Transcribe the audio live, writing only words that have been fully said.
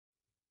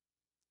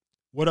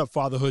What up,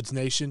 Fatherhoods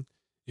Nation?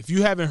 If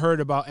you haven't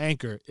heard about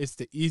Anchor, it's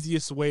the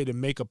easiest way to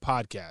make a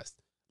podcast.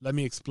 Let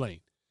me explain.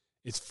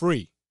 It's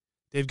free.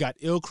 They've got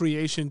ill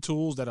creation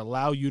tools that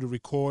allow you to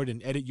record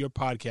and edit your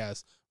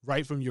podcast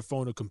right from your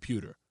phone or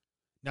computer.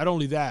 Not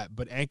only that,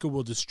 but Anchor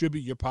will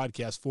distribute your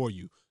podcast for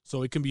you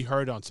so it can be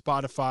heard on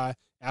Spotify,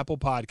 Apple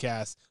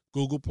Podcasts,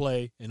 Google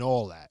Play, and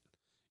all that.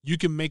 You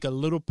can make a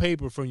little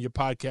paper from your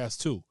podcast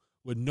too,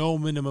 with no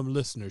minimum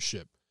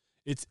listenership.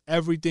 It's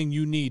everything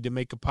you need to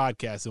make a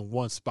podcast in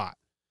one spot.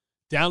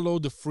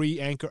 Download the free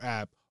Anchor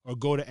app or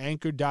go to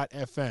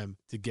anchor.fm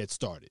to get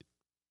started.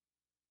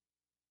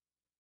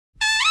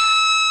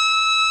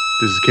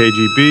 This is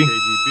KGB.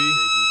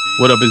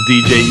 What up, is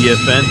DJ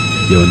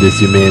EFN? Yo, this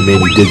is your man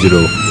Manny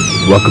Digital.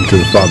 Welcome to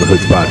the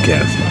Fatherhoods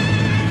Podcast.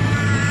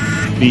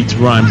 Beats,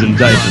 rhymes, and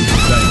diapers.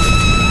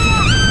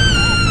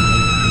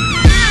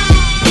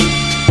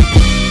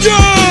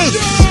 Yes!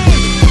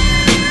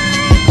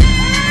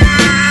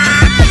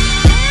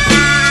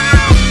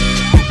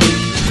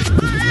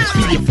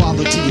 Be a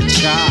father to your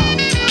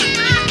child.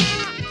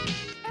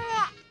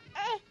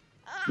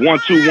 1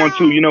 2 1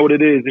 2, you know what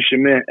it is. It's your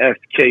man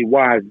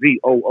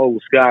SKYZOO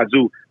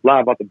Skyzoo,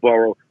 live out the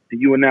borough. And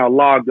you are now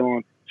logged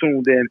on,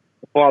 tuned in,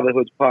 the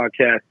Fatherhoods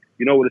Podcast.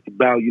 You know what it's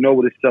about. You know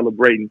what it's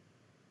celebrating.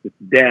 It's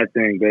the dad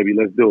thing, baby.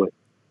 Let's do it.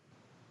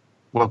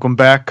 Welcome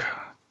back,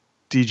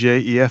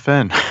 DJ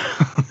EFN,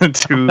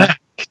 to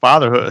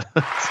Fatherhood.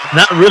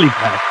 Not really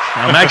back.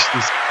 I'm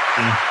actually.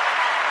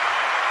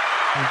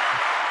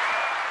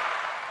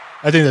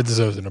 I think that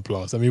deserves an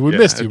applause. I mean, we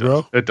missed you,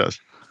 bro. It does.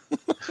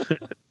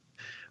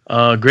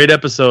 Great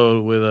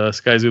episode with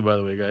Skyzoo, by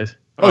the way, guys.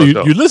 Oh,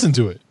 you listened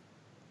to it?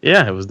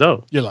 Yeah, it was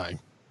dope. You're lying.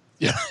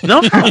 Yeah.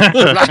 No?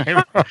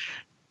 I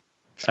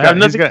have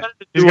nothing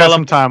he's got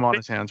some time on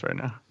his hands right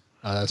now.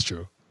 That's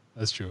true.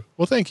 That's true.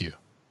 Well, thank you.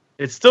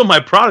 It's still my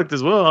product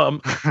as well.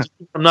 I'm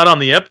not on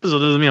the episode.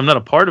 Doesn't mean I'm not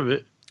a part of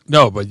it.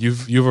 No, but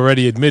you've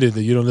already admitted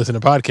that you don't listen to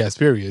podcasts,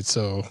 period.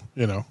 So,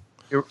 you know.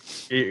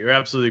 You're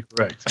absolutely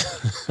correct.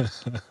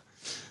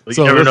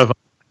 So you never know.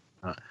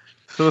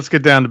 So let's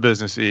get down to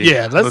business, E.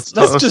 Yeah, let's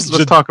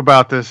talk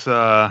about this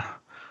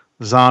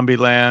Zombie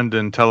Land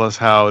and tell us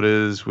how it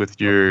is with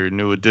your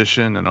new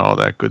edition and all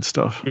that good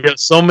stuff. Yeah,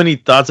 so many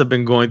thoughts have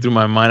been going through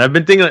my mind. I've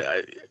been thinking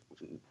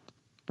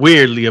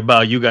weirdly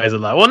about you guys a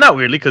lot. Well, not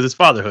weirdly, because it's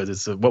fatherhood.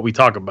 It's what we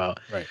talk about.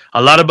 Right.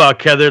 A lot about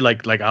Kether.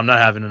 Like I'm not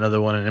having another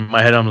one. And in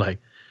my head, I'm like,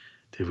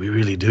 did we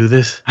really do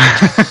this?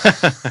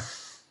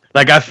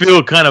 Like, I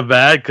feel kind of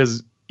bad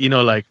because, you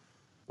know, like,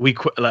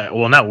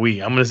 not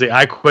we. I'm going to say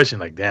I question,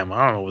 like, damn,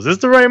 I don't know. Was this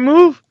the right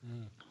move?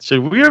 Should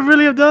we have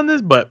really have done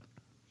this? But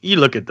you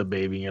look at the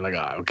baby and you're like,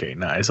 okay,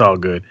 nah, it's all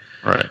good.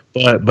 Right.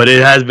 But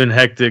it has been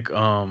hectic.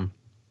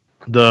 The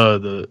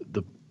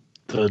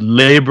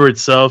labor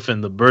itself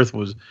and the birth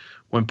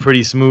went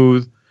pretty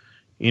smooth.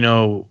 You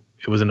know,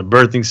 it was in a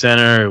birthing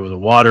center. It was a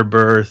water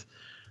birth.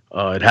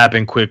 It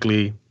happened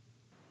quickly.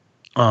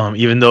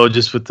 Even though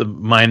just with the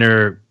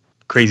minor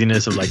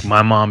craziness of like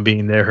my mom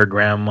being there, her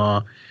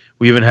grandma,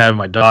 we even had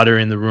my daughter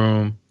in the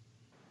room.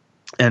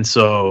 And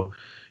so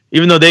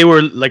even though they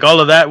were like, all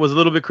of that was a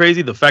little bit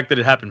crazy, the fact that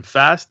it happened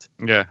fast,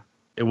 yeah,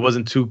 it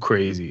wasn't too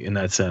crazy in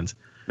that sense.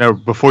 Now,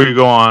 before you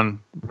go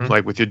on,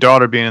 like with your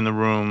daughter being in the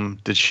room,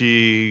 did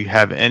she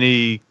have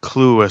any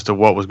clue as to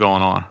what was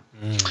going on?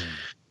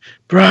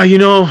 Bruh, you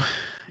know,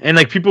 and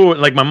like people were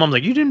like, my mom,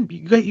 like,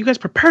 you guys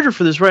prepared her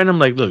for this, right? And I'm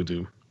like, look,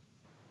 dude,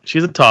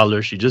 she's a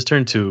toddler. She just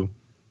turned 2.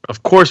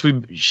 Of course,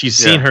 she's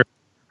seen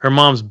her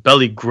mom's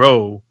belly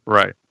grow,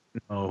 right? You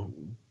know,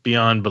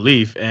 beyond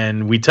belief,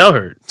 and we tell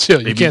her,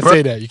 chill. You can't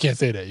say that. You can't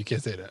say that. You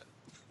can't say that.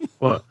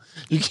 What?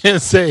 You can't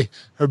say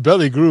her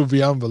belly grew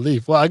beyond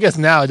belief. Well, I guess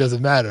now it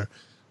doesn't matter,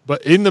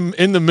 but in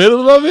the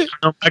middle of it,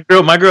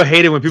 my girl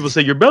hated when people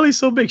say your belly's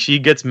so big. She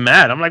gets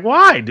mad. I'm like,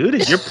 why,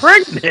 dude? You're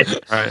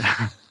pregnant. Right.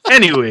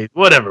 Anyway,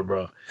 whatever,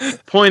 bro.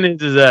 Point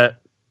is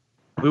that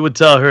we would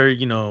tell her,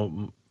 you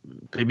know,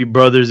 baby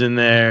brother's in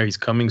there. He's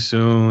coming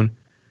soon.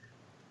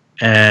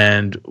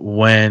 And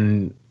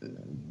when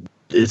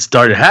it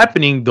started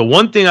happening, the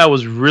one thing I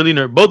was really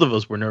both of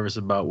us were nervous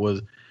about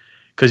was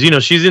because, you know,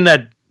 she's in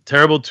that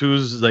terrible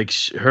twos. Like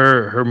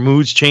her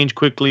moods change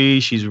quickly.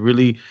 She's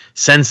really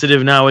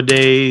sensitive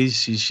nowadays.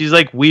 She's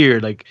like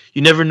weird. Like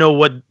you never know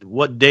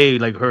what day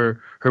like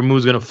her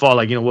mood's gonna fall.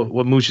 Like, you know,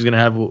 what mood she's gonna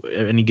have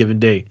any given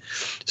day.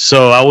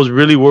 So I was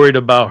really worried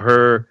about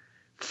her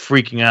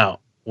freaking out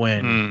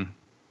when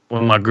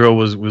my girl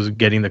was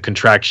getting the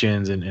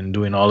contractions and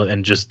doing all of,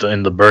 and just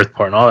in the birth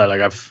part and all that. Like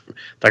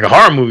a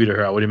horror movie to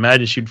her. I would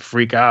imagine she'd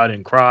freak out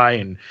and cry,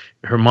 and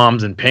her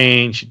mom's in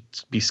pain. She'd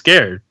be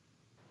scared.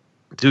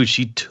 Dude,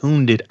 she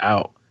tuned it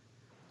out.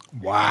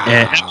 Wow.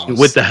 And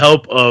with the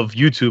help of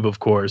YouTube, of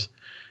course,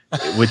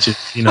 which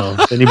is, you know,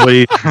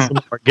 anybody, some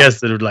of our guests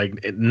that are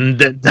like,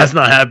 that's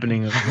not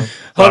happening.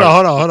 Hold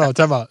on.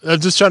 Time out. I'm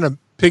just trying to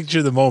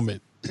picture the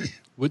moment.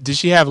 Did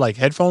she have like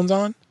headphones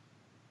on?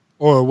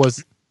 Or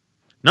was...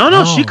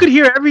 No, she could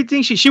hear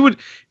everything. She would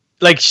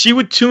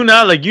tune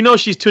out, like, you know,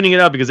 she's tuning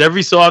it out because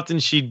every so often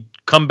she'd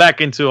come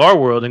back into our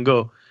world and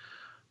go,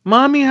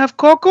 "Mommy, have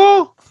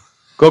cocoa?"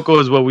 Coco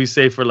is what we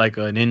say for like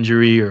an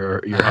injury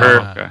or you're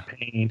hurt, okay.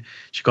 pain.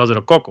 She calls it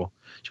a coco.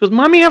 She goes,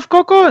 "Mommy have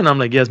coco?" And I'm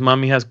like, "Yes,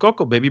 mommy has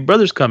coco. Baby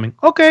brother's coming."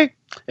 Okay.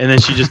 And then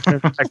she just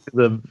turns back to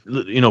the,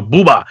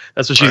 booba.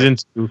 That's what she's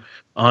into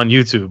on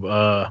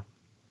YouTube.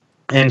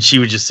 And she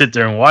would just sit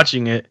there and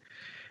watching it.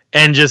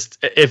 And just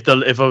if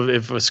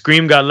a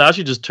scream got loud,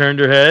 she just turned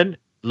her head,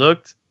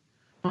 looked,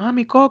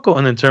 "Mommy coco,"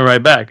 and then turned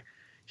right back.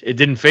 It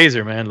didn't phase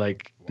her, man.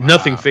 Like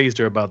nothing phased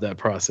her about that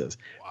process.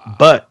 Wow.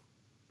 But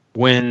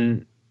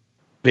when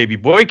baby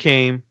boy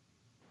came,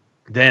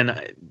 then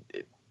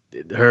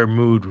her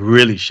mood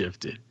really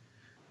shifted,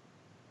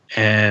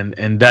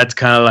 and that's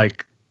kind of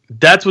like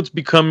that's what's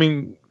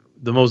becoming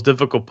the most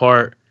difficult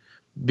part.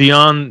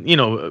 Beyond,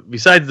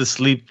 besides the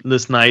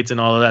sleepless nights and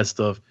all of that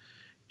stuff,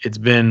 it's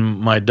been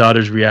my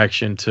daughter's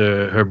reaction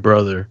to her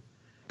brother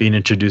being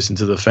introduced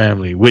into the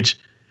family, which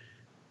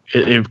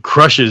it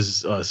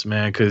crushes us,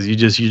 man, because you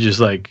just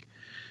like,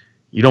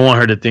 you don't want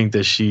her to think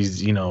that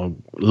she's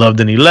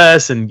loved any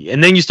less, and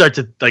then you start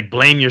to like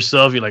blame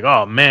yourself. You're like,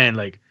 oh man,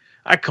 like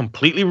I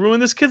completely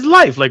ruined this kid's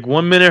life. Like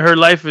one minute her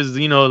life is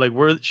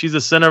she's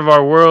the center of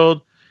our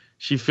world.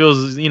 She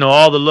feels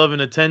all the love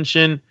and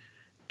attention.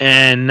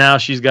 And now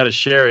she's got to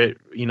share it,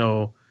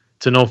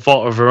 to no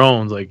fault of her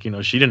own. Like,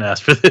 she didn't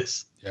ask for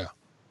this. Yeah.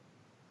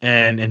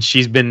 And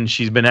she's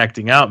been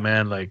acting out,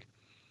 man. Like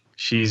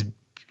she's,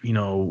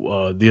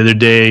 the other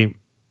day,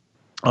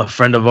 a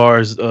friend of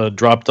ours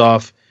dropped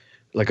off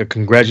like a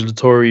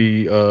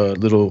congratulatory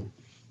little,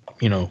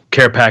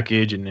 care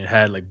package, and it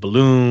had like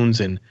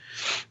balloons and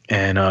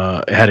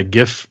it had a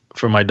gift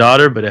for my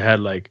daughter, but it had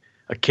like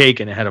a cake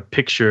and it had a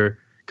picture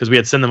because we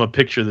had sent them a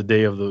picture the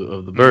day of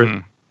the birth.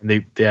 Mm-hmm.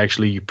 And they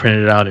actually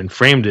printed it out and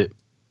framed it.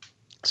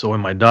 So when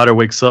my daughter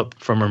wakes up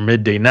from her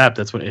midday nap,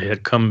 that's when it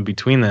had come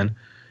between then.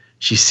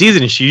 She sees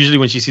it, and she usually,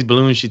 when she sees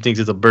balloons, she thinks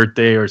it's a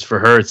birthday or it's for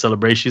her, it's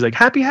celebration. She's like,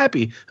 happy.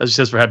 That's what she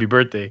says for happy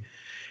birthday.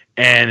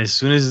 And as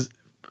soon as,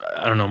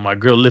 I don't know, my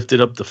girl lifted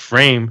up the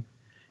frame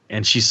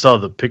and she saw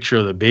the picture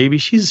of the baby,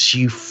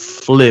 she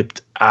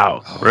flipped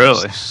out. Oh,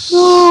 really?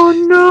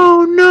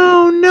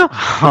 No.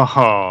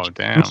 Oh,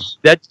 damn.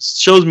 That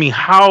shows me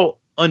how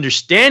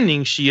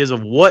understanding she is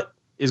of what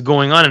is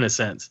going on, in a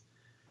sense.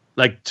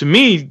 Like, to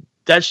me,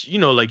 that's,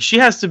 like she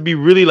has to be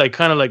really like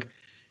kind of like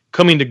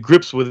coming to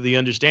grips with the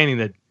understanding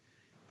that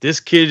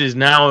this kid is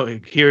now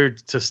here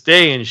to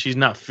stay and she's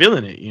not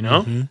feeling it,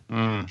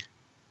 Mm.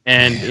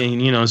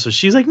 And so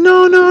she's like,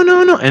 no.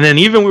 And then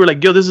even we were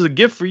like, yo, this is a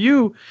gift for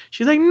you.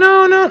 She's like,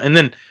 no. And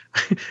then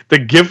the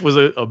gift was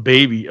a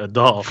baby, a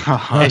doll.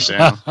 And she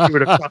threw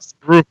it across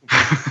the room.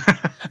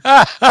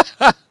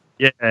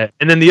 Yeah,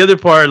 and then the other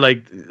part,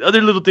 like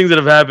other little things that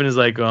have happened is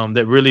like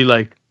that really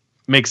like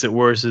makes it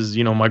worse is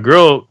my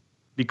girl,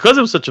 because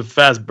it was such a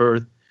fast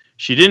birth,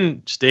 she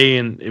didn't stay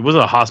in. It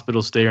wasn't a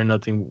hospital stay or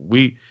nothing.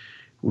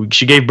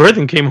 She gave birth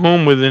and came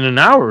home within an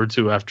hour or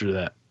two after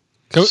that.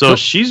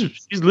 She's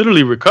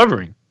literally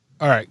recovering.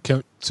 All right,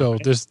 so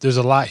there's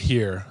a lot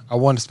here. I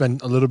want to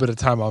spend a little bit of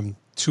time on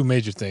two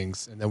major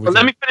things, and then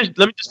let me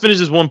just finish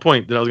this one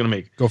point that I was gonna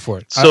make. Go for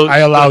it. So I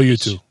allow you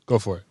to go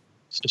for it.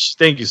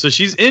 Thank you. So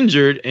she's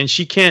injured and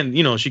she can't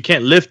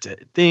lift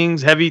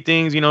things, heavy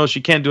things, she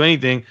can't do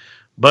anything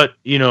but,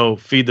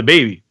 feed the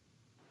baby.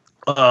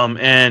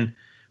 And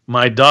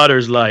my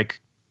daughter's like,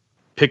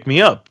 pick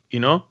me up,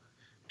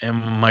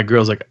 and my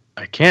girl's like,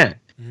 I can't.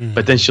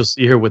 But then she'll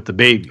see her with the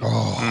baby.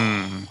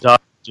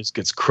 Daughter just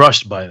gets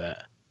crushed by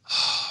that.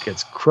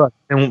 Gets crushed.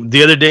 And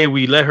the other day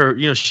we let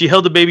her, she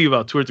held the baby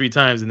about 2 or 3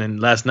 times. And then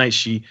last night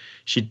she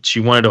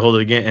wanted to hold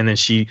it again. And then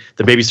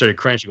the baby started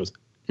crying. She goes,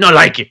 No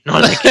like it.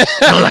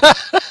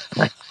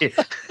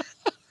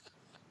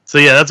 So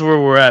yeah, that's where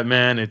we're at,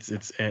 man.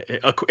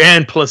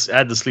 And plus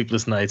add the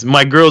sleepless nights.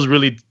 My girl's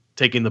really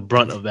taking the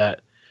brunt of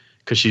that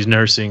because she's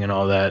nursing and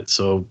all that.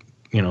 So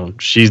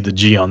she's the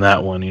G on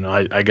that one.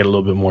 I get a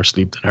little bit more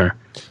sleep than her.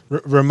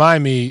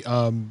 Remind me,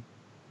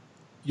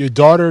 your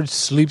daughter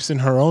sleeps in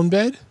her own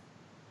bed?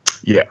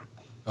 Yeah.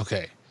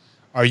 Okay.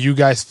 Are you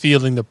guys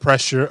feeling the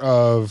pressure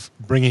of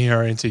bringing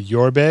her into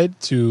your bed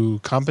to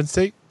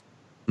compensate?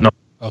 No.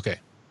 Okay.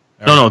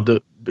 No.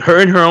 Her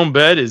in her own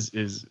bed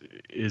is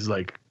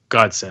like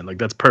godsend. Like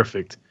that's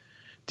perfect.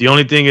 The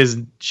only thing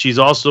is she's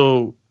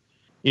also,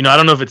 I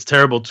don't know if it's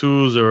terrible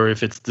twos or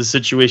if it's the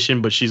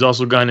situation, but she's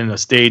also gotten in a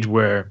stage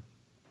where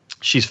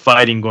she's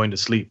fighting going to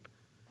sleep.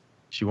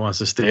 She wants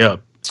to stay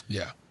up.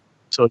 Yeah.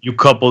 So you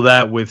couple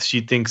that with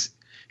she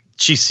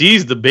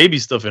sees the baby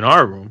stuff in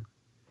our room.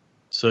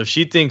 So if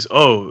she thinks,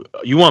 oh,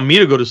 you want me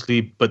to go to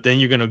sleep, but then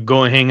you're going to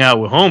go and hang out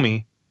with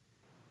homie,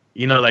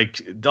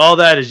 like all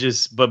that is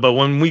just, but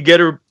when we get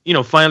her,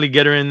 finally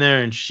get her in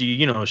there and she,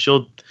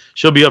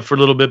 she'll be up for a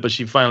little bit, but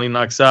she finally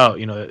knocks out,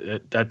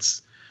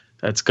 that's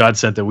God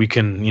sent that we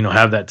can,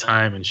 have that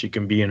time and she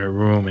can be in her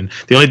room. And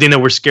the only thing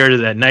that we're scared of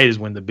that night is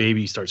when the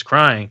baby starts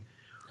crying.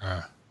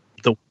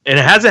 And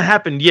it hasn't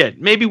happened yet.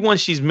 Maybe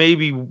once she's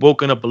maybe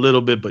woken up a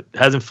little bit, but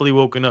hasn't fully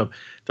woken up.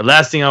 The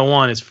last thing I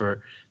want is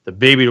for the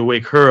baby to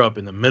wake her up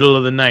in the middle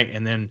of the night,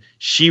 and then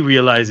she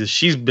realizes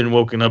she's been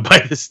woken up by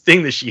this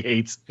thing that she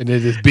hates. And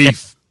it is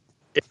beef.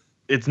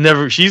 it's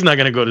never. She's not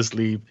gonna go to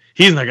sleep.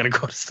 He's not gonna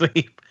go to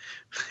sleep.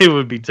 It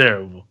would be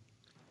terrible.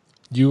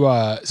 You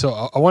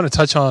so I want to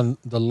touch on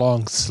the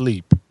long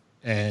sleep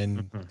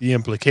and the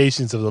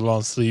implications of the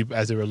long sleep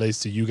as it relates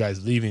to you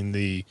guys leaving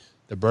the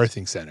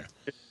birthing center.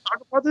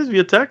 Talk about this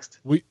via text.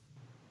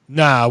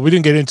 Nah, we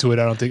didn't get into it.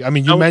 I don't think. I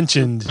mean, you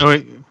mentioned. Oh,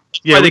 wait.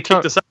 Yeah, Well, they we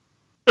kicked us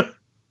out.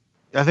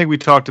 I think we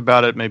talked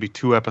about it maybe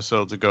 2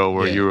 episodes ago,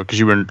 where Yeah.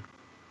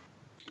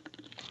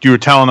 you were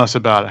telling us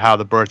about how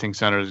the birthing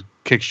centers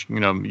kicks.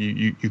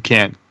 You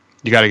can't.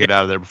 You got to get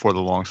out of there before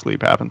the long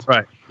sleep happens.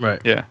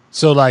 Right. Yeah.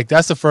 So like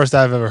that's the first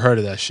I've ever heard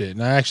of that shit.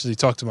 And I actually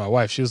talked to my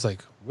wife. She was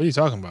like, "What are you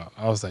talking about?"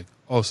 I was like,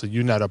 "Oh, so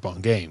you're not up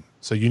on game.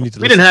 So you need to."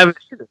 We didn't have it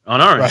either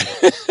on our end.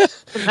 Right.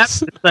 Didn't have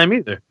it this time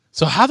either.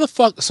 So how the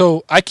fuck?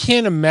 So I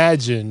can't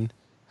imagine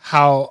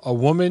how a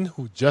woman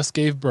who just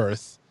gave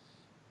birth,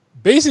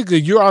 basically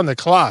you're on the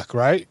clock,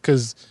 right?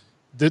 Because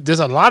there's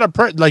a lot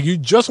of like you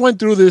just went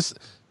through this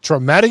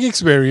traumatic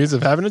experience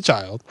of having a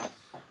child.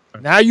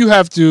 Now you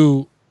have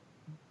to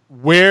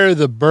wear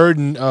the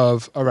burden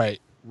of, all right,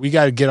 we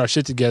got to get our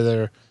shit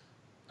together.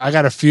 I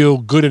got to feel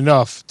good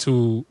enough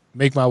to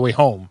make my way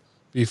home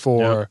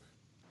before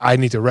I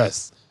need to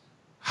rest.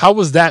 How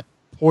was that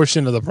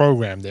portion of the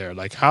program there?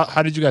 Like,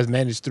 how did you guys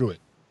manage through it?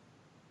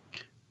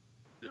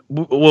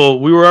 Well,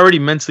 we were already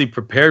mentally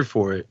prepared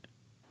for it.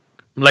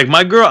 Like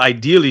my girl,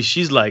 ideally,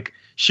 she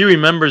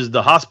remembers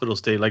the hospital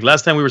stay. Like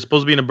last time we were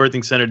supposed to be in a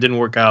birthing center, didn't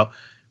work out.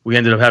 We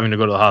ended up having to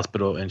go to the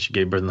hospital, and she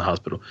gave birth in the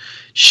hospital.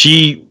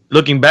 She,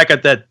 looking back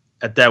at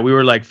that, we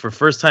were like, for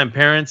first-time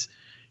parents,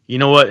 you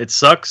know what? It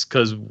sucks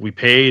because we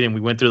paid and we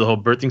went through the whole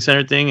birthing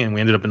center thing, and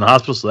we ended up in the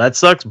hospital, so that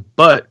sucks.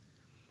 But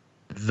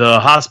the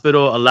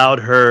hospital allowed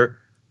her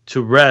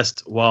to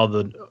rest while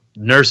the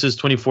nurses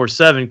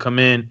 24/7 come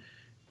in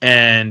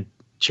and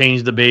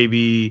change the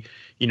baby,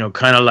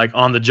 kind of like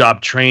on the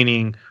job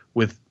training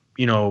with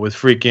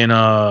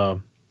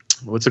freaking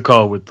what's it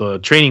called, with the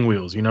training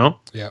wheels,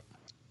 Yeah.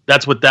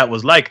 That's what that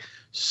was like.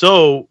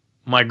 So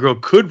my girl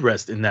could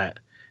rest in that,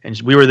 and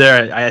we were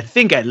there, I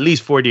think, at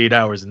least 48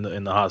 hours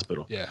in the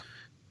hospital. Yeah.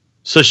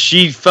 So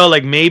she felt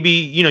like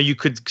maybe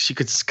she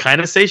could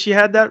kind of say she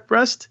had that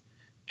rest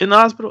in the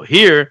hospital.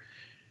 Here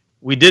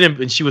we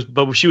didn't, and she was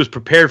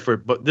prepared for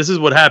it. But this is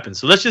what happened.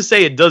 So let's just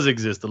say it does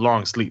exist, the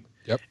long sleep.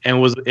 Yep. And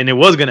it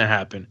was gonna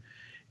happen.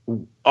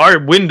 Our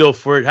window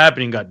for it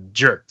happening got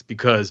jerked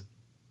because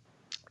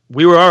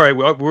we were all right.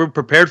 We were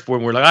prepared for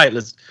it. We're like, all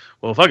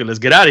right, fuck it, let's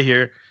get out of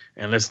here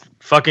and let's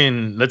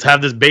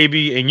have this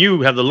baby and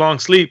you have the long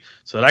sleep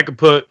so that I could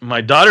put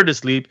my daughter to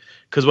sleep.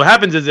 Because what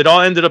happens is it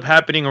all ended up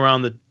happening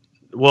around it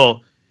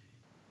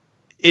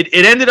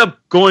ended up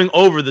going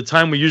over the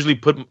time we usually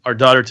put our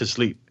daughter to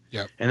sleep.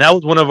 Yep. And that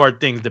was one of our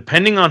things.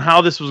 Depending on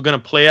how this was going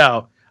to play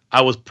out,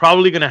 I was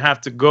probably going to have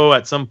to go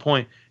at some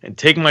point and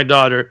take my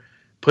daughter,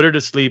 put her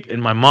to sleep,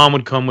 and my mom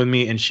would come with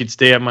me and she'd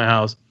stay at my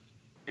house,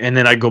 and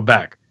then I'd go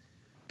back.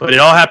 But it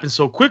all happened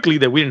so quickly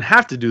that we didn't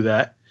have to do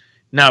that.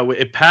 Now,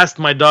 it passed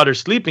my daughter's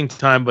sleeping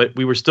time, but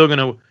we were still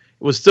it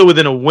was still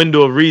within a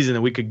window of reason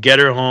that we could get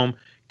her home,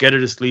 get her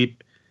to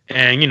sleep,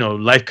 and,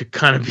 life could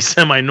kind of be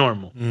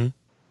semi-normal. Mm-hmm.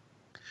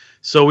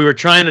 So we were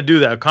trying to do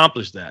that,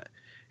 accomplish that.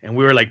 And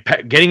we were like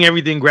getting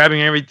everything,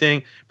 grabbing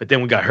everything, but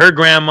then we got her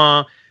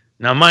grandma.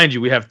 Now, mind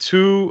you, we have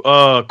 2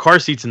 car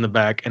seats in the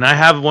back, and I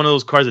have one of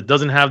those cars that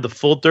doesn't have the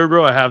full third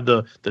row. I have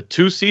the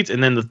 2 seats,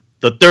 and then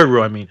the third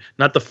row,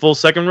 not the full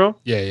second row.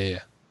 Yeah.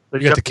 So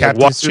You got the have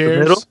to walk captain's through the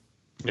chairs. middle.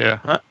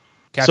 Yeah.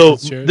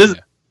 Captain's chairs.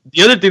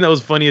 The other thing that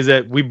was funny is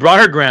that we brought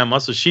her grandma,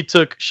 so she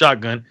took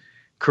shotgun.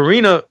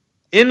 Karina,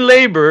 in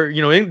labor,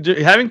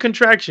 having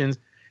contractions,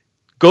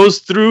 goes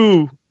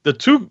through the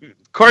 2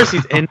 car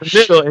seats in the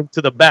middle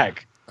into the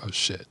back. Oh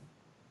shit.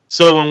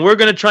 So when we're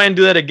gonna try and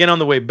do that again on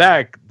the way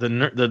back,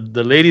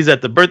 the ladies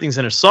at the birthing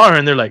center saw her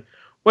and they're like,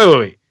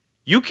 "Wait,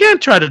 you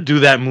can't try to do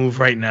that move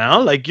right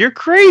now. Like you're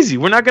crazy.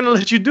 We're not gonna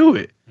let you do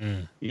it.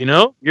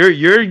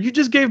 You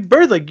just gave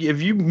birth. Like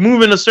if you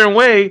move in a certain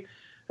way,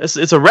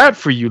 it's a wrap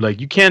for you.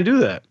 Like you can't do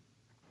that."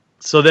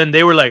 So then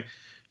they were like,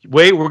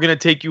 "Wait, we're gonna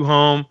take you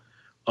home.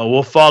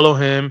 We'll follow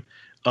him.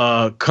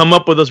 Come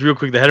up with us real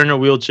quick." They had her in a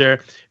wheelchair,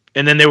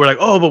 and then they were like,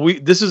 "Oh,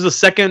 but this is the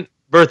second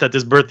birth at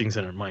this birthing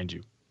center, mind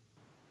you."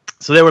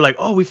 So they were like,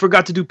 "Oh, we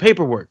forgot to do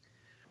paperwork,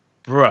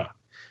 bruh."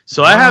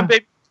 So I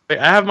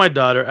have my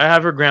daughter, I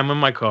have her grandma in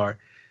my car.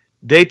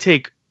 They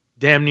take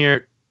damn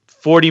near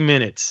 40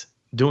 minutes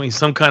doing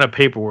some kind of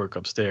paperwork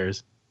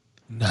upstairs.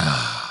 Nah.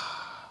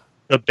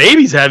 The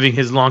baby's having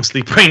his long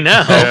sleep right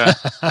now.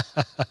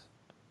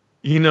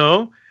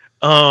 Yeah.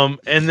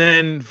 And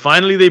then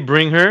finally they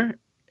bring her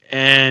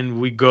and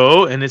we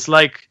go, and it's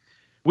like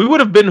we would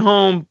have been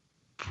home.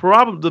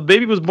 Probably the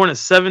baby was born at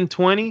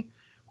 7:20.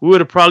 We would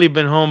have probably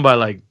been home by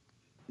like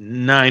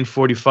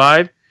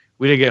 9:45.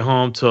 We didn't get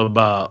home till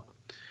about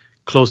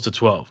close to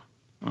 12.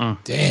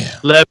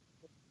 Damn.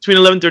 Between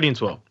 11:30 and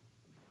 12.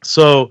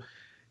 So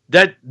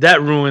that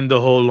ruined the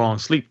whole long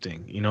sleep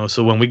thing,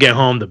 So when we get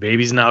home, the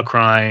baby's now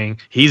crying.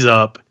 He's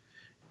up.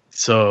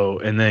 So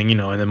and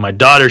then my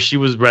daughter, she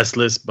was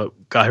restless, but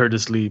got her to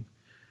sleep.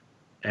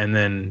 And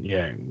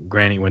then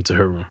Granny went to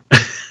her room.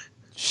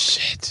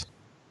 Shit.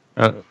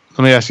 Let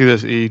me ask you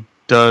this: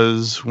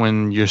 does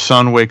when your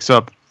son wakes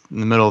up in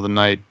the middle of the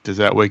night, does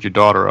that wake your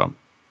daughter up?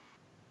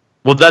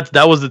 Well,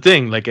 that was the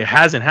thing. Like, it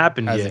hasn't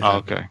happened yet. Oh,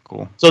 okay,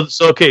 cool. So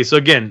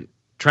again,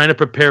 trying to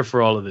prepare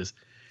for all of this.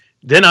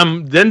 Then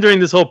during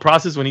this whole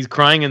process when he's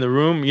crying in the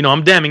room,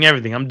 I'm damning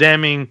everything. I'm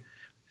damning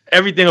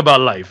everything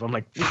about life. I'm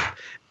like,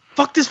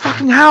 fuck this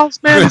fucking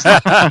house, man.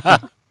 Why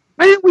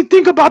didn't we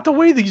think about the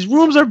way these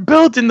rooms are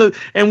built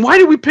and why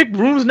did we pick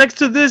rooms next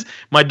to this?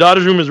 My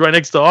daughter's room is right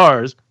next to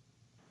ours.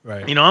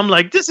 Right. I'm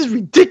like, this is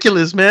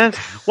ridiculous, man.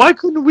 Why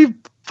couldn't we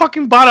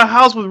fucking bought a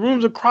house with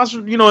rooms across,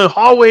 in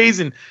hallways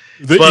and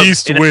the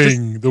East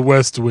Wing, the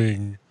West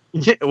Wing.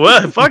 Yeah,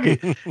 well, fuck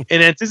it.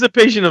 In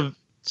anticipation of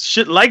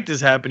shit like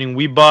this happening,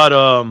 we bought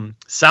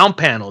sound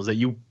panels that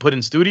you put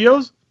in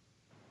studios.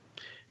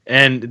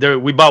 And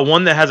we bought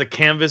one that has a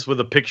canvas with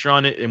a picture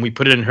on it, and we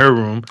put it in her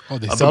room. Oh,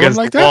 they sell them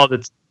like that? Wall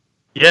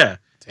yeah.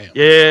 Damn.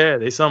 Yeah,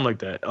 they sell them like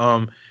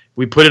that.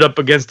 We put it up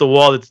against the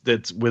wall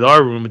that's with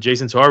our room,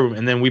 adjacent to our room,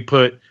 and then we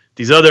put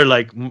these other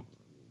like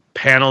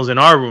panels in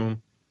our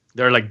room.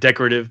 They're like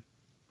decorative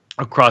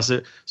across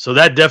it, so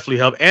that definitely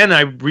helped. And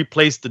I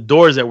replaced the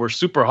doors that were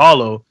super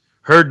hollow,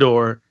 her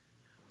door,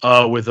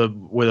 with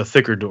a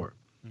thicker door,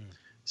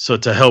 so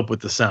to help with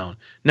the sound.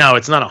 Now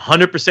it's not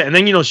 100%, and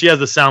then she has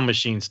the sound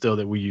machine still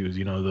that we use,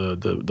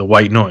 the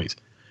white noise.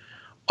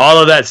 All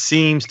of that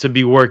seems to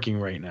be working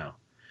right now.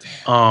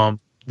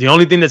 The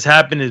only thing that's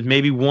happened is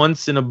maybe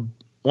once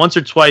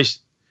or twice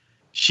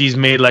she's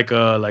made like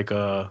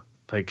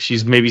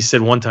she's maybe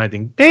said one time, I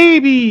think,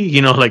 baby,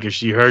 like if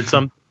she heard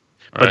something.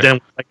 But Right.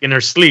 then like in her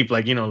sleep,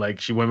 like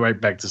she went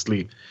right back to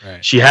sleep.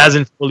 Right. She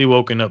hasn't fully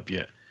woken up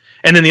yet.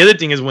 And then the other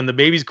thing is when the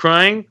baby's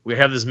crying, we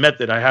have this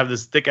method. I have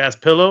this thick ass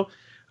pillow.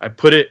 I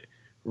put it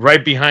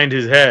right behind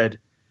his head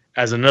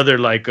as another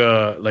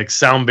like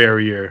sound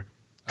barrier.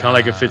 Kind of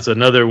like if it's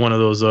another one of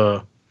those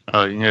Oh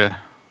yeah.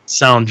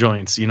 sound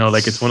joints,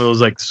 like it's one of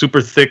those like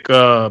super thick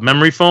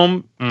memory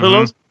foam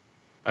pillows.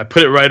 I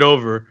put it right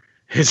over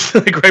his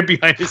like right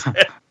behind his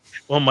head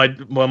while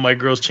my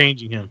girl's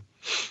changing him.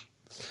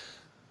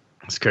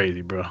 It's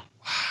crazy, bro.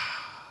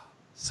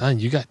 Son,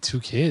 you got 2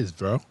 kids,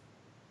 bro.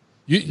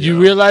 You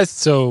realize?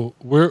 So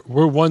we're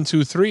 1,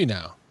 2, 3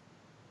 now.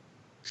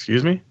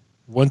 Excuse me?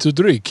 1, 2,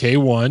 3.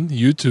 K1,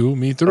 you 2,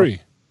 me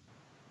 3.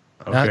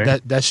 Okay.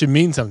 That should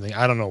mean something.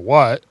 I don't know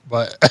what,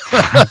 but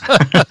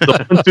So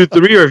 1, 2,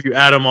 3, or if you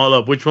add them all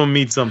up, which one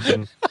means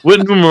something?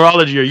 What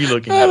numerology are you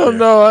looking at? I don't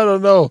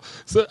know.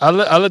 So I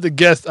let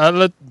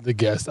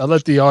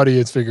the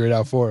audience figure it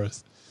out for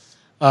us.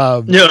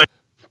 Yeah.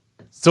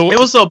 So It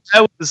was so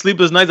bad with the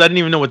sleepless nights. I didn't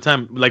even know what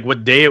time, like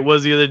what day it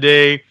was the other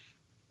day.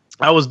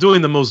 I was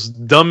doing the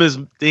most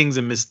dumbest things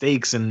and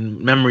mistakes and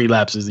memory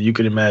lapses that you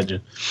could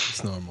imagine.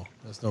 It's normal.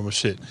 That's normal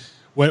shit.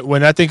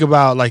 When I think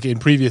about, like, in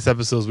previous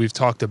episodes, we've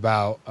talked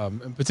about,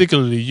 and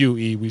particularly you,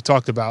 E, we've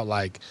talked about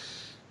like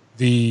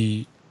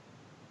the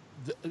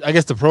I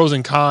guess the pros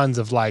and cons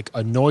of like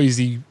a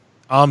noisy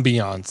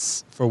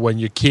ambiance for when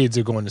your kids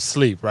are going to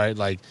sleep, right?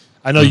 Like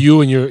I know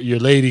you and your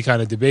lady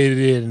kind of debated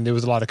it, and there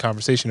was a lot of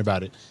conversation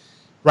about it.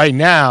 Right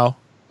now,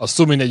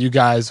 assuming that you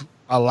guys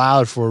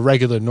allowed for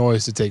regular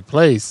noise to take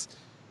place,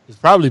 is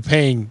probably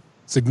paying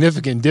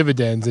significant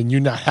dividends in you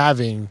not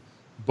having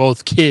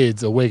both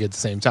kids awake at the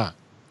same time.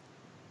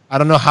 I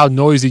don't know how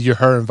noisy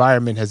her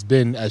environment has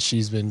been as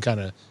she's been kind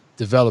of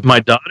developing. My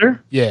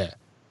daughter? Yeah.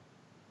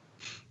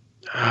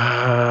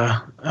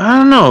 I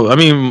don't know. I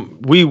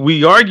mean,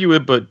 we argue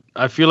it, but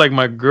I feel like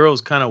my girls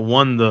kind of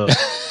won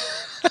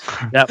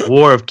that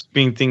war of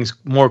keeping things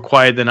more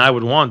quiet than I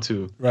would want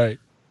to. Right.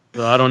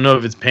 So I don't know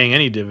if it's paying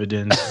any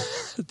dividends.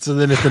 So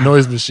then it's the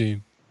noise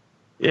machine.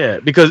 Yeah,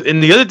 because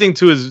and the other thing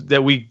too is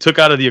that we took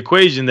out of the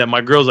equation that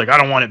my girl's like, I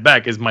don't want it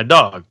back, is my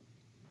dog.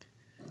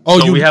 Oh,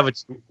 so we have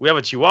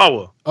a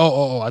Chihuahua.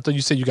 Oh! I thought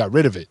you said you got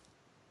rid of it.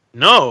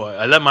 No,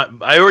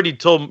 I already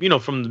told,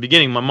 from the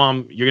beginning, my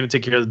mom, you're going to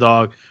take care of the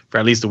dog for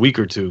at least a week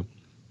or two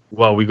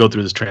while we go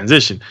through this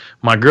transition.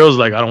 My girl's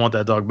like, I don't want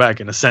that dog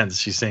back, in a sense.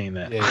 She's saying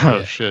that.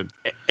 Oh shit.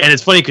 And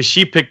it's funny because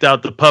she picked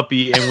out the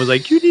puppy and was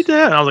like, you need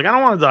that. And I was like, I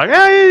don't want a dog.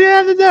 Yeah, you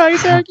have the dog.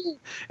 It's okay.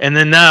 And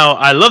then now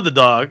I love the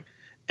dog.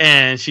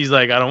 And she's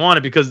like, I don't want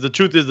it, because the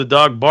truth is the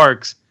dog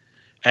barks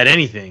at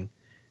anything.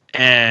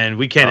 And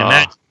we can't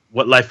imagine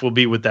what life will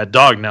be with that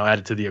dog now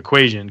added to the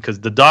equation, because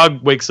the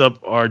dog wakes up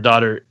our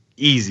daughter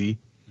easy.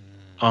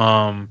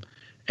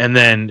 And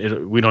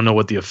then we don't know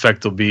what the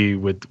effect will be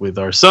with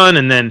our son.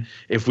 And then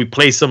if we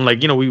play some,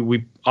 like,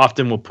 we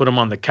often will put him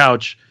on the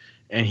couch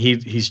and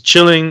he's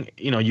chilling.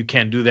 You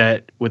can't do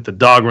that with the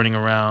dog running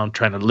around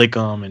trying to lick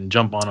him and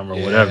jump on him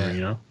or whatever,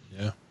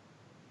 Yeah.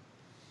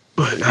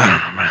 But I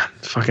don't know, man.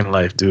 Fucking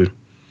life, dude.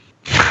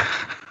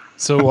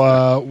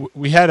 So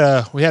we had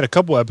a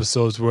couple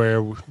episodes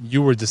where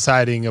you were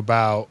deciding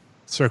about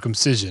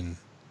circumcision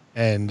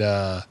and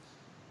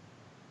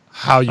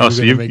how you were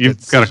going to make you've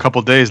that got a decision.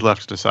 couple days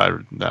left to decide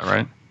that,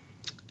 right?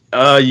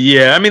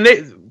 Yeah. I mean,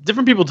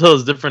 different people tell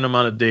us different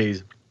amount of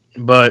days,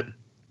 and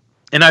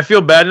I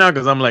feel bad now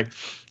because I'm like,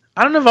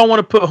 I don't know if I want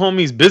to put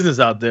homie's business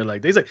out there.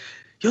 Like, he's like,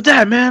 yo,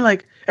 dad, man,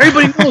 like,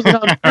 everybody knows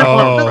that I'm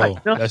Oh, you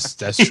know? that's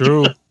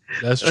true.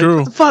 That's Like, true.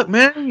 what the fuck,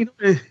 man? You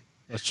know,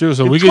 That's true.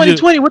 So in we could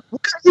just 2020,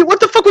 what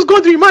the fuck was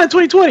going through your mind in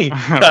 2020?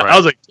 I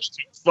was like,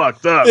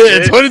 fucked up. yeah,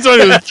 man.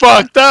 2020 was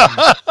fucked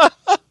up.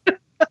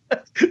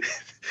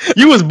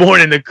 You was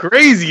born in the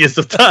craziest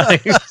of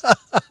times.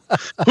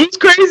 Who's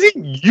crazy?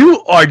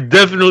 You are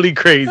definitely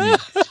crazy.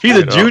 He's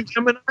a June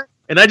Gemini,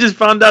 and I just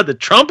found out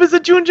that Trump is a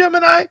June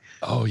Gemini.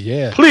 Oh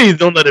yeah. Please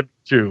don't let it be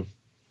true.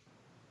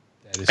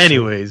 That is true.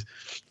 Anyways,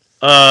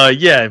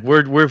 yeah,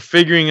 we're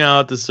figuring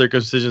out the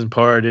circumcision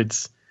part.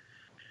 It's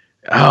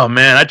oh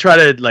man, I try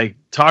to like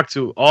talk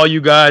to all you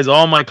guys,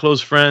 all my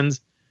close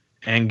friends,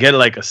 and get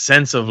like a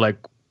sense of like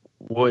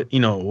what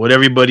what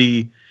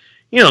everybody,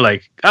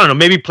 like I don't know,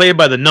 maybe play it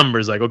by the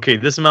numbers. Like, okay,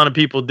 this amount of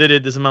people did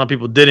it, this amount of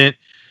people didn't.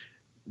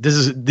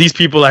 These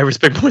people I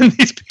respect more than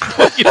these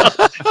people,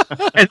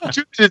 And the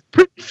truth is, it's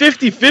pretty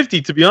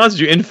 50-50, to be honest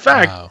with you. In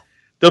fact, Wow.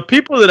 the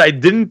people that I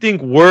didn't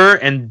think were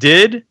and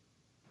did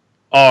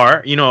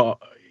are,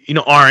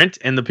 aren't,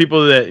 and the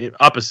people that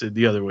opposite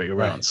the other way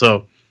around. Right.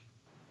 So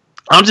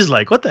I'm just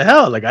like, what the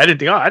hell? Like, I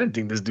didn't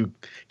think this dude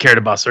cared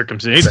about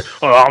circumcision. He's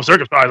like, oh, I'm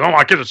circumcised. All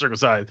my kids are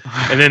circumcised.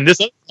 And then this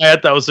other guy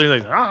I thought was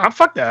saying like,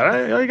 fuck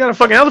that. You got a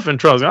fucking elephant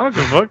trunks. I don't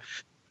give a fuck.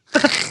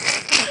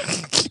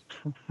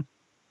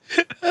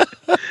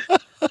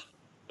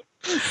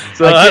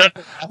 So I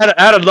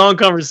had a long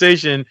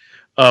conversation,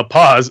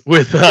 pause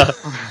with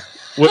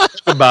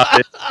about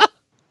it.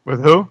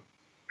 With who?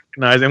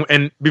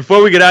 And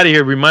before we get out of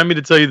here, remind me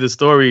to tell you the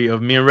story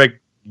of me and Rec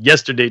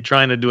yesterday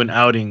trying to do an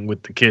outing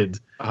with the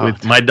kids,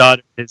 with my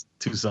daughter and his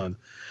 2 sons,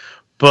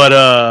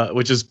 but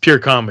which is pure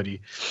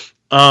comedy.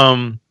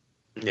 And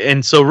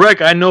so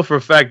Rec, I know for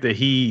a fact that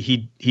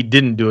he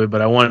didn't do it,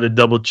 but I wanted to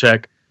double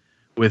check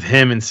with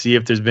him and see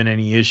if there's been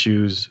any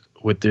issues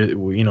with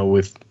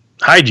with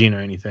hygiene or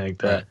anything like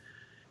that.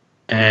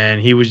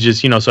 And he was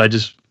just, so I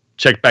just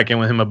checked back in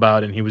with him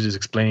about it, and he was just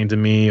explaining to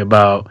me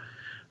about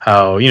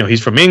how,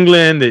 he's from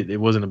England. It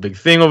wasn't a big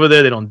thing over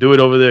there. They don't do it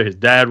over there. His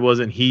dad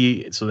wasn't.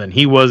 So then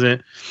he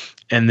wasn't.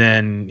 And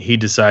then he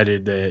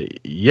decided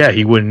that, yeah,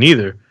 he wouldn't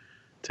either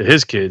to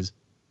his kids.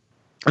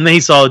 And then he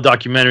saw the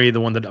documentary,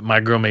 the one that my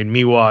girl made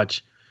me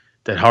watch,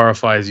 that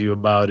horrifies you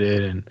about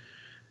it.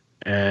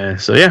 And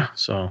so, yeah.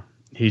 So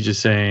he's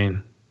just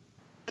saying,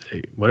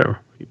 hey, whatever.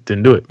 He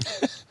didn't do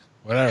it.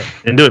 Whatever.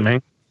 Didn't do it,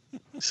 man.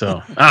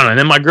 So I don't know. And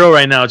then my girl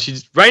right now, she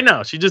just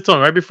told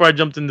me right before I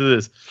jumped into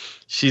this,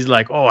 she's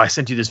like, "Oh, I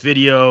sent you this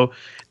video.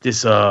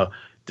 This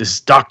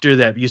doctor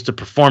that used to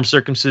perform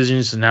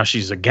circumcision, so now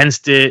she's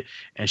against it."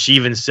 And she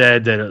even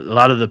said that a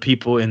lot of the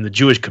people in the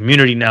Jewish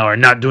community now are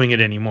not doing it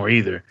anymore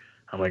either.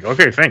 I'm like,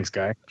 okay, thanks,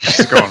 guy.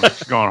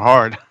 It's going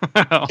hard.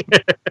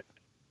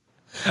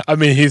 I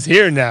mean, he's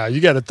here now.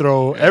 You got to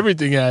throw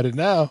everything at it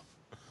now.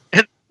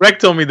 And Rec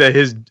told me that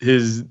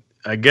his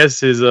I guess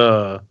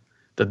the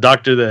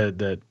doctor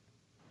that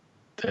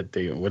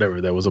they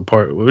whatever that was a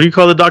part. What do you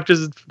call the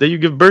doctors that you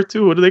give birth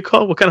to? What do they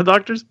call? What kind of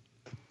doctors?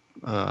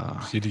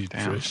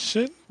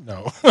 Pediatrician?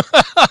 No.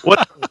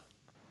 What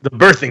the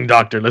birthing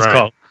doctor? Let's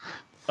call.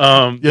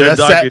 Yeah,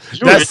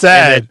 that's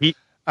sad.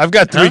 I've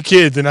got 3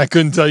 kids, and I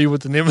couldn't tell you what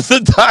the name of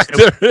the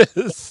doctor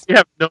is. You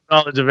have no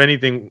knowledge of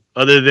anything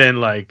other than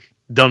like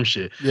dumb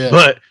shit. Yeah.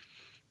 But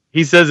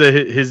he says that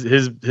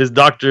his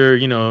doctor,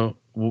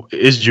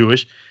 is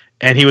Jewish.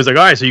 And he was like,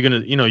 all right, so you're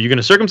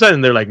gonna circumcise?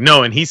 And they're like,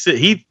 no. And he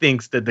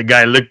thinks that the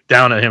guy looked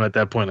down at him at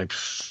that point, like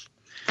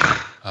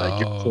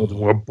your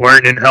children were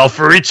burnt in hell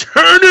for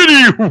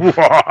eternity.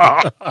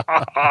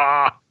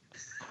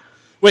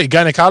 Wait,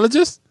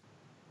 gynecologist?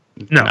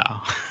 No.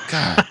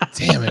 God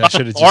damn it! I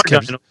should have just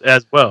kept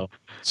as well.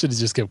 Should have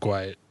just kept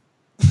quiet.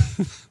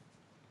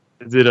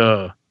 Is it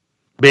a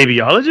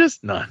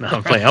babyologist? No,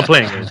 I'm playing. I'm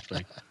playing.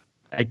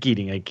 I'm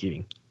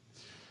kidding.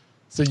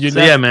 So you're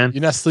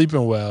not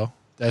sleeping well.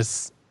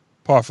 That's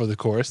par for the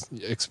course,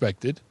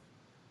 expected.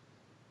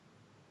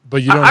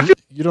 But you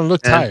don't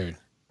look tired.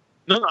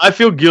 No, I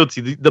feel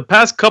guilty. The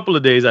past couple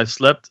of days, I've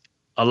slept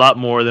a lot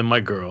more than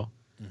my girl.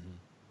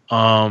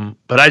 Mm-hmm.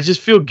 But I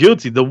just feel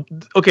guilty.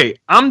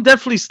 I'm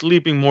definitely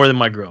sleeping more than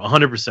my girl,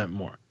 100%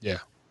 more. Yeah.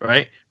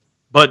 Right.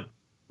 But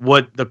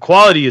what the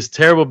quality is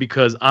terrible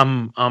because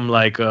I'm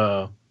like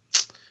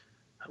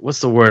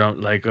what's the word?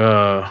 I'm like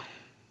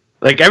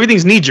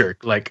everything's knee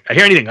jerk. Like I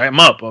hear anything, I'm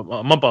up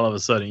all of a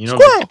sudden.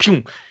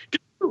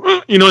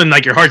 And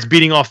like your heart's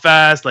beating off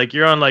fast. Like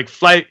you're on like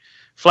flight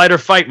or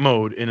fight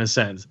mode in a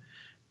sense.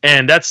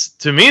 And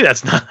to me,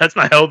 that's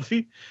not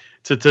healthy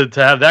to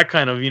have that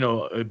kind of,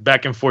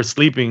 back and forth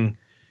sleeping,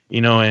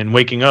 and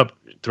waking up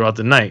throughout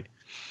the night.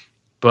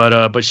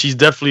 But she's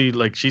definitely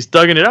like, she's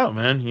thugging it out,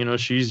 man.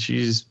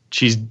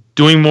 She's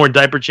doing more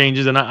diaper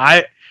changes. And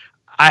I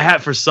had,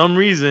 for some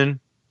reason,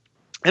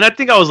 and I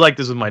think I was like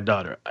this with my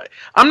daughter.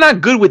 I'm not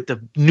good with the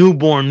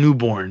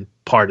newborn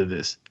part of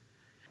this.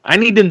 I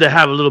need them to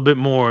have a little bit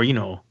more, a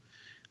little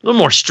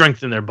more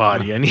strength in their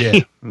body. I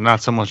need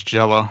not so much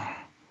Jello.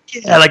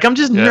 Yeah, like I'm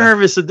just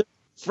nervous. They're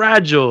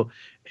fragile,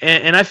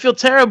 and I feel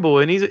terrible.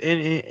 And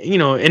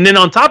and then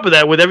on top of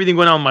that, with everything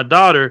going on with my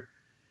daughter,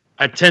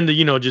 I tend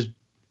to, just,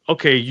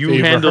 okay, you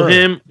Favor handle her.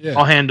 him, Yeah.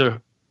 I'll handle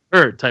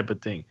her type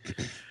of thing.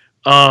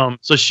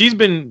 So she's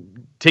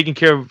been taking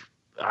care of,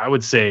 I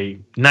would say,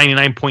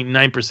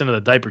 99.9% of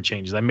the diaper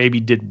changes. I maybe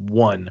did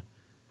one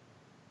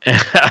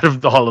out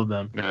of all of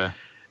them. Yeah.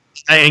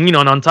 And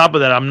on top of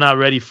that, I'm not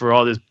ready for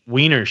all this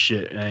wiener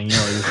shit. And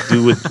this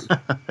dude with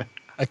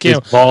I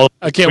can't. his balls.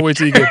 I can't wait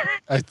till you get.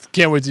 I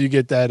can't wait till you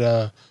get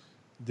that.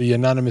 The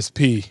anonymous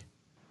P.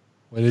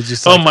 When it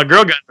just. Oh, like- my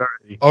girl got it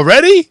already.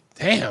 Already?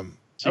 Damn.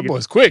 That She-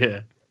 boy's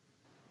quick.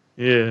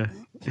 Yeah.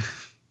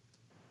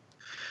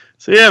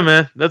 So yeah,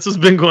 man, that's what's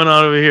been going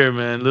on over here,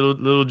 man.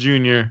 Little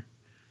Junior,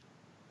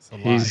 It's a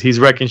lot. he's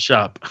wrecking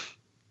shop.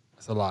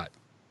 It's a lot.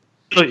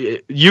 So,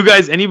 you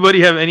guys,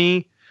 anybody have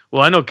any?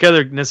 Well, I know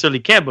Keller necessarily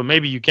can't, but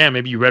maybe you can.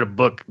 Maybe you read a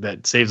book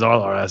that saves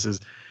all our asses.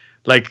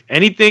 Like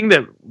anything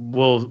that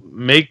will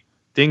make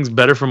things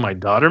better for my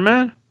daughter,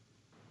 man.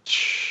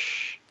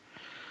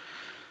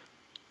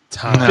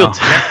 Time. No.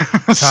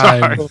 Time.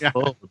 Sorry.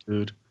 Oh,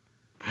 dude.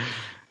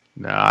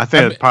 No, I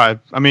think I it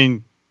probably. I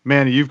mean,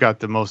 Manny, you've got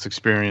the most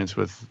experience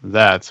with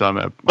that, so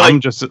I'm Like-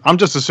 just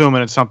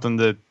assuming it's something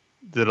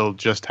that'll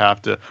just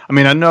have to. I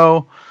mean, I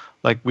know,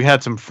 like we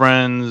had some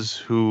friends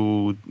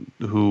who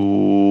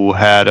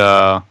had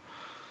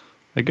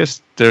I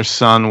guess their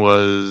son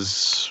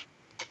was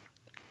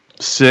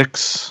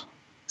 6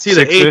 See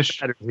the age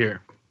Six-ish. matters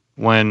here.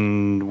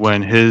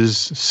 when his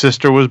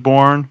sister was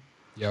born.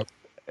 Yep.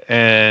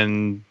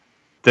 And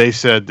they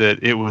said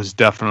that it was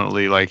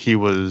definitely like he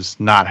was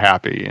not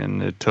happy,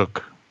 and it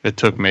took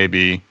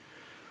maybe,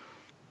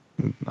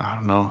 I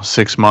don't know,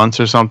 6 months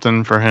or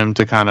something for him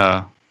to kind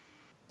of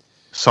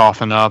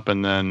soften up,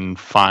 and then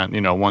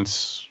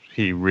once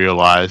he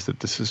realized that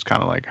this is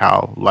kind of like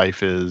how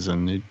life is,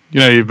 and he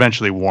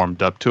eventually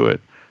warmed up to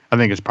it. I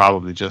think it's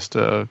probably just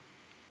a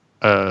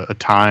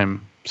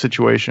time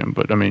situation,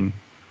 but I mean,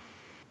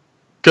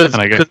 Because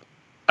And I get-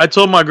 I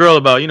told my girl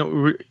about,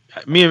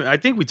 I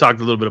think we talked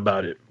a little bit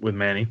about it with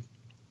Manny,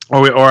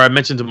 or I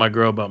mentioned to my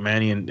girl about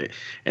Manny,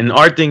 and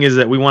our thing is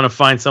that we want to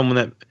find someone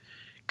that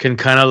can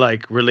kind of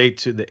like relate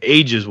to the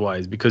ages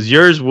wise, because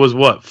yours was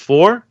what,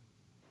 4,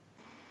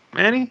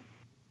 Manny?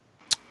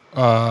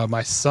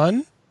 My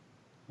son,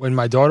 when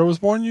my daughter was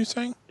born, you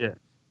saying? Yeah.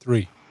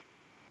 3.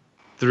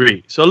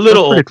 3, so a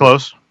little pretty old,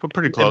 close, but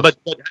pretty close.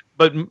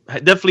 but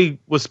definitely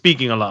was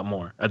speaking a lot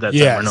more at that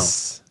time, or no?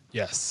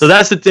 Yes. So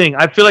that's the thing.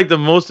 I feel like the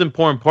most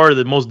important part,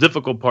 the most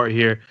difficult part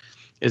here,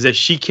 is that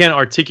she can't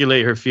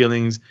articulate her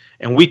feelings,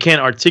 and we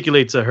can't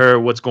articulate to her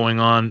what's going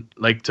on,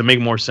 like to make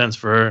more sense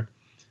for her.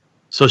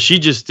 So she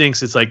just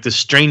thinks it's like the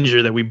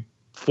stranger that we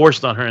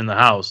forced on her in the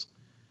house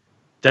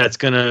that's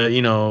gonna,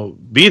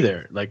 be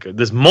there, like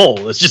this mole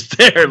that's just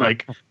there,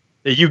 like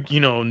that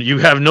you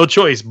have no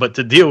choice but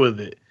to deal with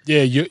it.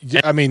 Yeah,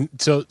 I mean,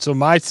 so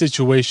my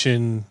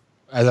situation,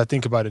 as I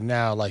think about it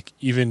now, like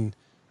even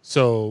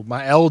so,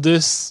 my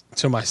eldest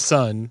to my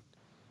son,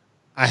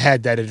 I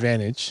had that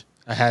advantage.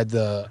 I had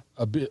the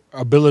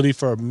ability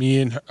for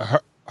me and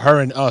her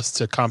and us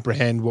to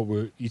comprehend what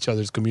we're each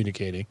other's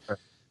communicating.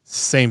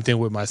 Same thing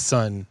with my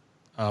son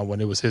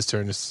when it was his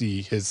turn to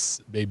see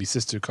his baby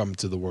sister come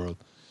to the world.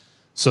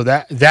 So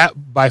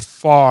that by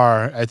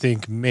far, I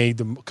think, made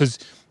them, because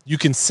you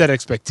can set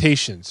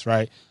expectations,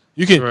 right?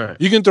 You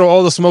can throw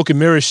all the smoke and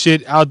mirror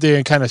shit out there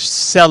and kind of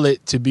sell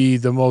it to be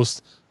the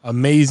most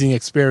amazing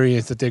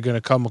experience that they're going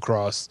to come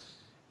across,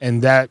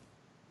 and that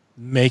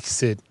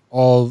makes it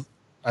all.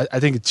 I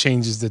think it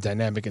changes the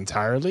dynamic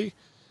entirely.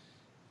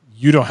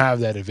 You don't have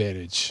that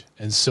advantage,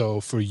 and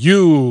so for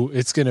you,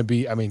 it's going to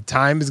be. I mean,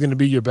 time is going to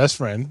be your best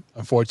friend,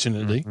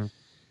 unfortunately,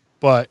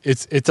 but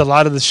it's a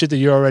lot of the shit that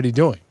you're already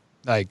doing,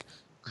 like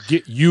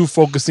get you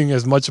focusing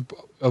as much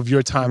of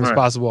your time as Right.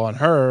 possible on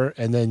her,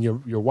 and then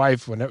your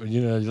wife, whenever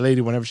the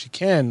lady, whenever she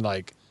can,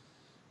 like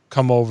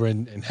come over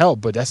and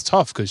help. But that's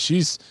tough because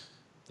she's,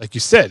 like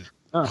you said,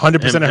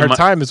 100% of her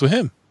time is with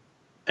him.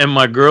 And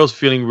my girl's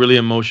feeling really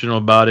emotional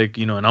about it,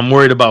 and I'm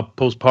worried about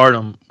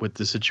postpartum with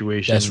the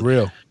situation. That's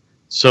real.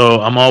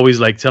 So I'm always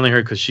like telling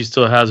her, because she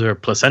still has her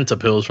placenta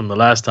pills from the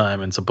last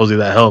time, and supposedly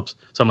that helps.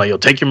 So I'm like, yo,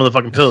 take your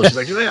motherfucking pills. She's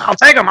like, I'll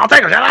take them,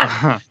 shut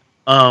up.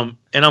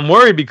 And I'm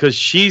worried because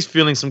she's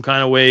feeling some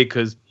kind of way,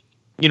 because,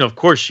 of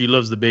course she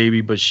loves the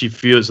baby, but she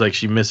feels like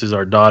she misses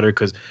our daughter,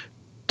 because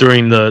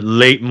during the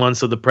late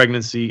months of the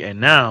pregnancy and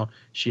now,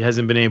 she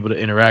hasn't been able to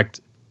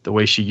interact the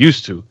way she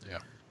used to. Yeah.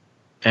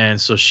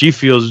 And so she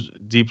feels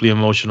deeply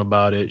emotional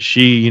about it.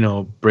 She,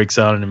 breaks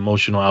out in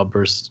emotional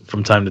outbursts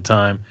from time to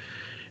time.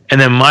 And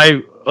then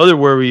my other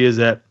worry is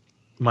that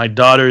my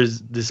daughter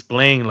is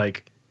displaying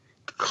like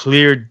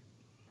clear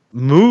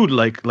mood,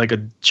 like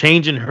a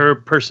change in her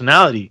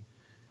personality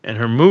and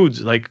her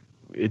moods. Like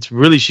it's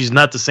really, she's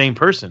not the same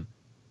person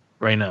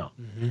right now.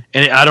 Mm-hmm.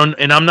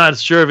 And I'm not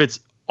sure if it's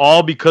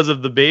all because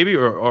of the baby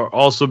or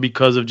also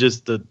because of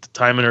just the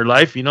time in her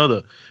life,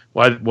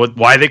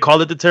 why they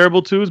call it the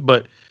terrible twos.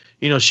 But,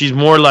 she's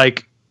more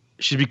like,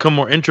 she's become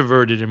more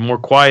introverted and more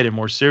quiet and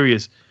more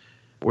serious.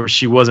 where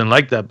she wasn't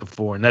like that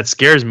before, and that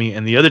scares me.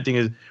 And the other thing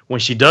is when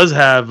she does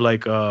have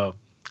like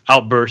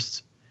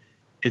outbursts,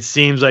 it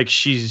seems like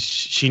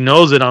she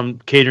knows that I'm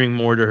catering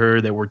more to her,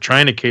 that we're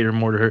trying to cater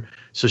more to her,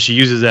 so she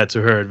uses that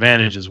to her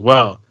advantage as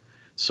well.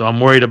 So I'm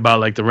worried about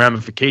like the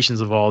ramifications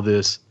of all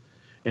this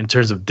in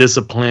terms of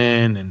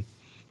discipline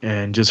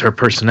and just her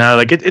personality.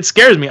 Like it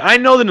scares me. I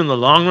know that in the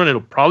long run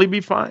it'll probably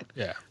be fine.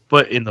 Yeah.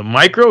 But in the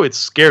micro, it's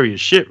scary as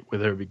shit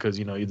with her because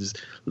you're this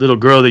little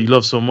girl that you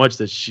love so much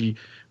that she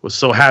was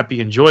so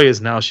happy and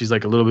joyous. Now she's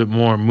like a little bit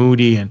more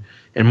moody and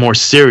more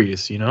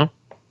serious, Well,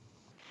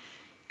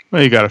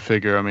 you got to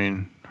figure. I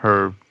mean,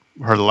 her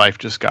life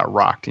just got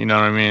rocked. You know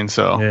what I mean?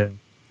 So Yeah.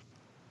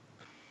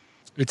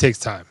 It takes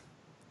time.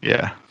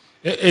 yeah.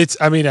 It's.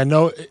 I mean, I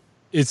know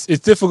it's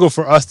difficult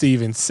for us to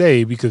even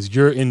say because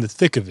you're in the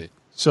thick of it.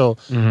 So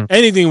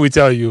anything we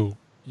tell you,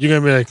 you're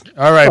gonna be like,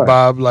 "All right,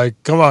 Bob. Like,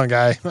 come on,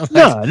 guy."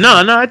 No.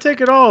 I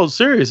take it all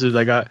seriously.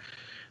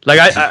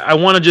 I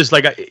want to just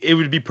it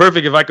would be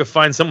perfect if I could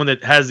find someone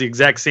that has the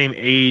exact same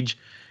age,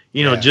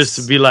 Yes. just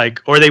to be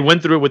like, or they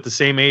went through it with the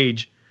same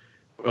age,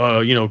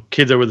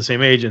 kids that were the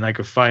same age, and I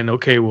could find,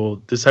 okay,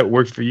 well, this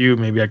worked for you.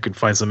 Maybe I could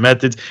find some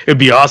methods. It'd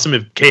be awesome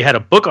if Kay had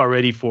a book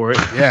already for it.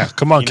 Yeah,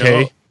 come on,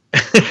 Kay.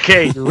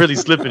 Kay, you're really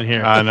slipping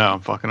here. I know, I'm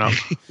fucking up.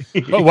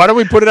 But why don't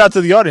we put it out to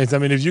the audience? I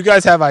mean, if you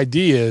guys have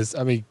ideas,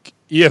 I mean,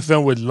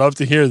 EFN would love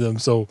to hear them.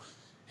 So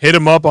hit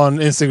them up on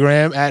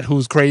Instagram at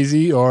Who's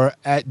Crazy or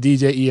at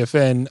DJ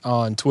EFN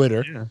on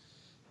Twitter. Yeah.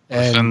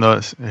 And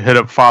hit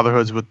up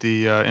Fatherhoods with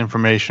the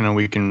information, and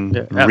we can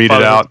read it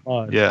Fatherhoods out.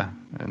 Pod. Yeah,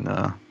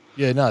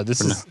 and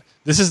this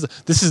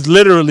is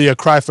literally a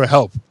cry for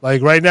help.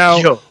 Like right now,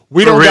 Yo,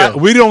 we for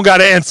don't got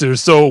answers,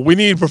 so we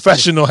need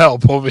professional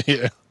help over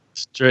here.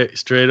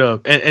 Straight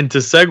up. And to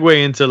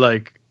segue into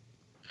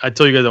I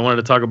told you guys I wanted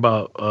to talk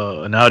about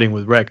an outing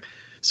with Rec.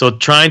 So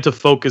trying to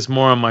focus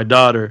more on my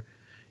daughter,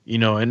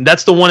 and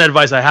that's the one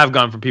advice I have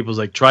gotten from people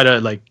is try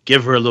to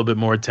give her a little bit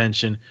more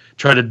attention,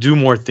 try to do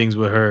more things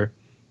with her.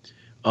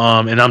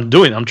 And I'm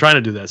trying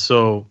to do that.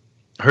 So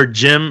her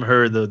gym,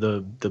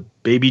 the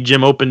baby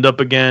gym opened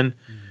up again.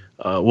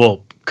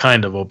 Well,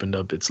 kind of opened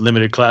up. It's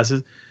limited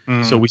classes.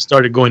 So we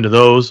started going to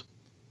those.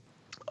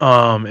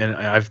 And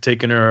I've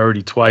taken her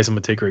already twice. I'm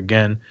gonna take her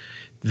again.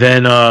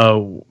 Then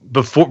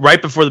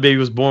right before the baby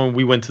was born,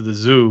 we went to the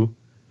zoo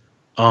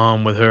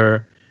with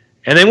her.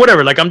 And then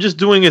whatever, I'm just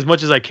doing as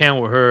much as I can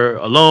with her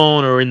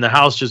alone or in the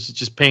house,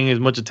 just paying as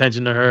much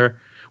attention to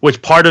her,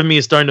 which part of me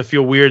is starting to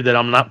feel weird that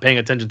I'm not paying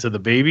attention to the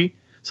baby.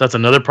 So that's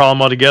another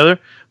problem altogether.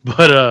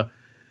 But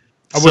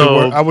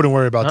I wouldn't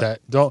worry about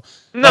that. Don't.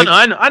 No,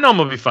 I know I'm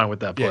gonna be fine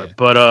with that part.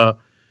 Yeah.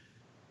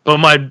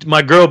 But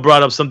my girl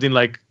brought up something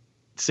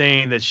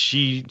saying that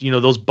she,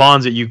 those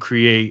bonds that you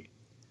create,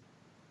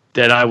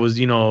 that I was,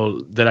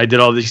 that I did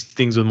all these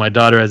things with my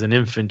daughter as an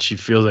infant. She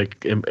feels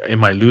like,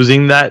 am I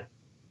losing that,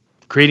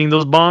 creating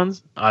those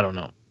bonds? I don't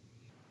know.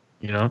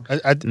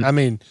 I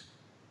mean,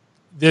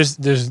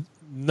 there's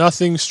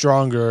nothing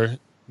stronger,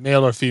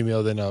 male or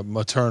female, than a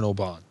maternal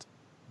bond.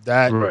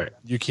 That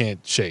you can't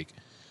shake.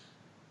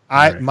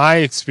 My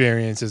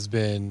experience has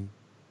been,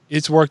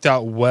 it's worked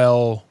out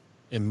well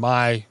in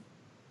my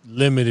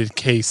limited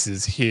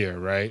cases here,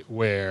 right?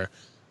 Where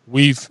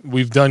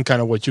we've done kind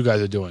of what you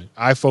guys are doing.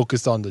 I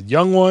focused on the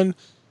young one.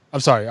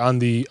 On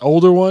the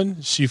older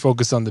one. She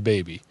focused on the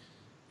baby.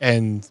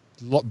 And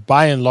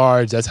by and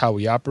large, that's how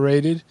we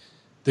operated.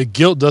 The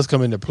guilt does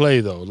come into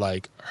play, though.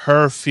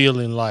 Her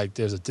feeling like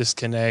there's a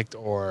disconnect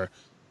or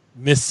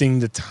missing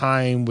the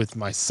time with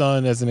my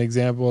son, as an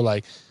example.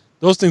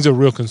 Those things are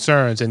real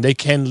concerns, and they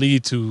can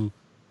lead to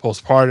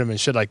postpartum and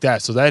shit like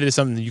that. So that is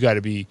something that you got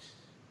to be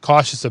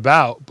cautious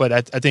about. But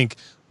I think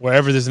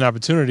wherever there's an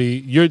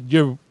opportunity, your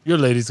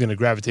lady's going to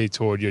gravitate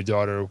toward your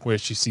daughter where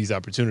she sees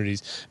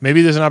opportunities.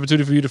 Maybe there's an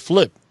opportunity for you to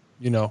flip.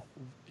 You're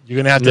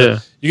going to have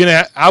to.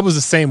 I was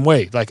the same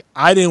way.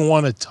 I didn't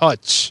want to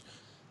touch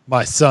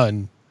my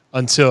son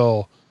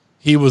until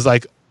he was a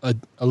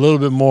little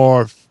bit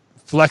more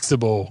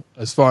flexible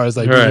as far as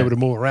being able to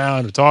move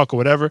around or talk or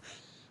whatever.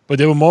 But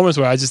there were moments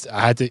where I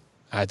had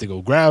to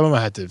go grab him.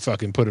 I had to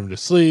fucking put him to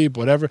sleep,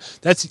 whatever.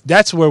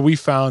 That's where we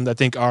found, I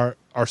think, our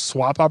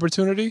swap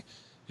opportunity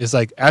is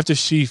after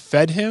she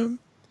fed him,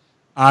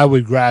 I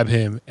would grab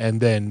him and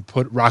then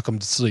rock him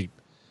to sleep.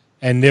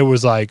 And there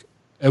was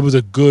it was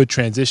a good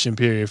transition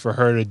period for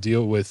her to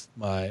deal with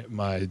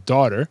my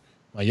daughter,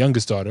 my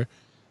youngest daughter,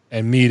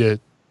 and me to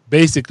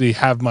basically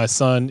have my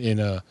son in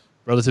a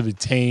relatively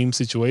tame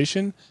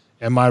situation.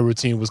 And my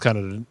routine was kind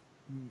of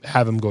to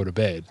have him go to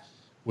bed,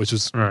 which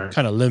was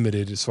kind of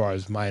limited as far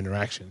as my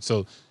interaction.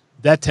 So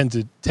that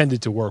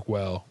tended to work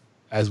well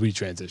as we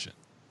transitioned.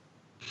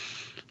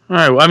 All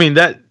right. Well, I mean,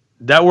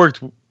 that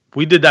worked.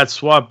 We did that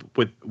swap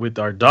with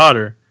our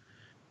daughter,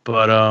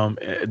 but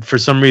for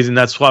some reason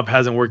that swap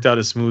hasn't worked out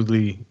as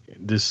smoothly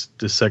this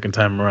second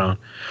time around.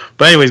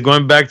 But anyways,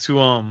 going back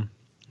to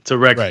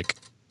Rec.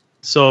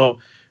 So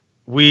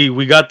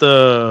we got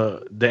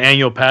the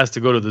annual pass to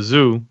go to the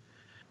zoo,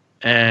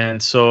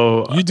 and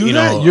so you do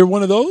that. You're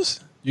one of those.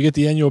 You get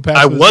the annual pass.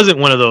 I wasn't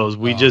one of those.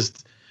 We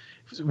just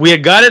we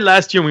had got it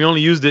last year and we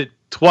only used it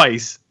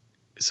twice.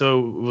 So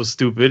it was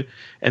stupid.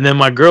 And then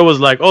my girl was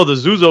like, "Oh, the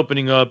zoo's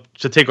opening up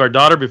to take our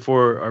daughter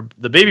before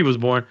the baby was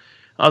born."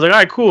 I was like, "All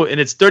right, cool." And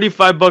it's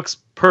 $35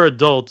 per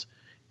adult.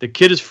 The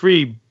kid is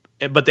free,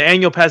 but the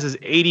annual pass is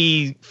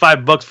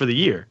 $85 for the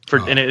year,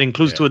 and it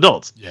includes 2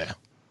 adults. Yeah.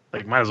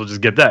 Like, might as well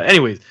just get that.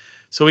 Anyways,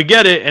 so we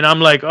get it, and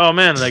I'm like, "Oh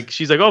man!" Like,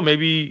 she's like, "Oh,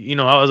 maybe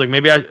I was like,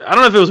 maybe I don't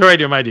know if it was her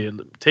idea or my idea.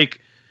 Take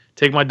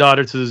my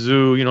daughter to the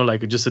zoo,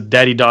 like just a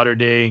daddy-daughter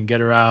day and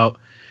get her out."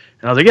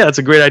 And I was like, "Yeah, that's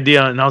a great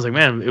idea." And I was like,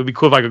 "Man, it would be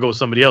cool if I could go with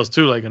somebody else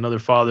too, like another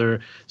father."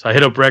 So I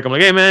hit up Rec. I'm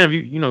like, "Hey man, have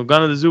you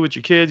gone to the zoo with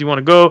your kids? You want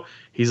to go?"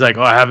 He's like,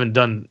 "Oh, I haven't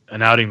done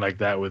an outing like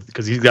that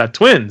because he's got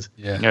twins."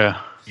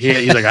 Yeah.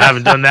 He's like, "I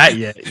haven't done that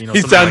yet."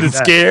 He sounded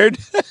scared.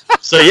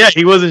 So yeah,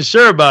 he wasn't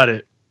sure about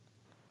it.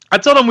 I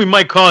told him we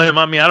might call him.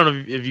 I mean, I don't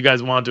know if you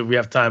guys want to, if we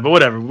have time, but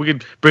whatever. We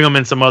could bring him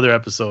in some other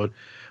episode.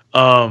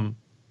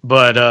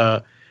 But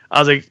I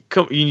was like,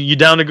 "Come, you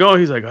down to go?"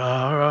 He's like, "Oh,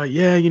 all right,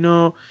 yeah,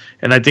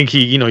 And I think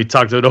he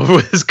talked it over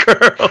with his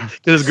girl because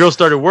his girl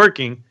started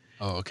working.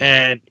 Oh, okay.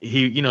 And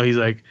he's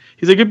like,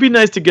 it'd be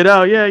nice to get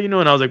out, yeah, And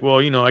I was like, well,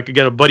 I could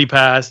get a buddy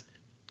pass,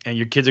 and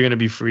your kids are gonna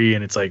be free,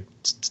 and it's like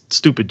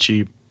stupid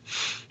cheap.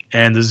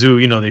 And the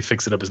zoo, they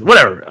fix it up,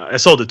 whatever. I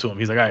sold it to him.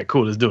 He's like, all right,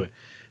 cool, let's do it.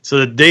 So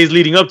the days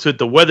leading up to it,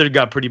 the weather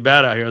got pretty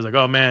bad out here. I was like,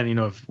 oh man,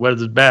 if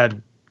weather's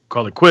bad,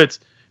 call it quits.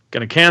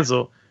 Gonna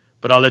cancel,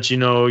 but I'll let you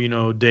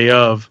know, day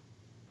of.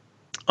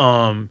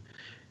 And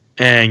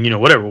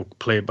whatever, we'll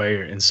play it by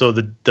ear. And so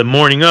the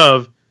morning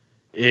of,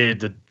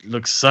 it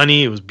looked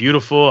sunny. It was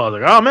beautiful. I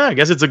was like, oh man, I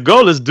guess it's a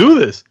go. Let's do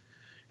this.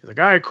 He's like,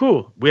 all right,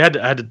 cool. I had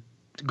to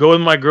go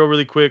with my girl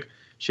really quick.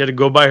 She had to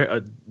go by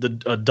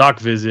a doc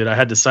visit. I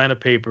had to sign a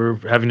paper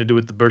having to do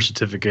with the birth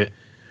certificate.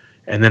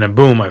 And then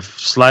boom, I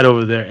slide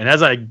over there. And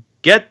as I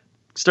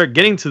start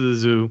getting to the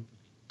zoo,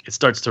 it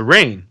starts to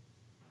rain.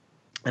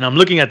 And I'm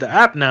looking at the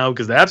app now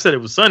because the app said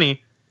it was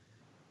sunny.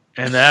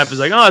 And the app is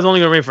like, oh, it's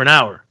only gonna rain for an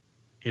hour.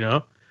 Like,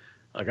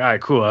 all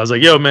right, cool. I was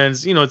like, yo, man,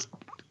 it's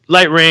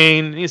light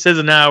rain. He says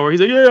an hour.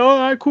 He's like, yeah, all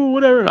right, cool,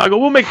 whatever. I go,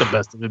 we'll make the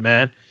best of it,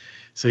 man.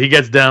 So he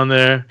gets down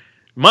there.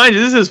 Mind you,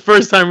 this is his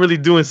first time really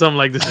doing something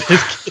like this.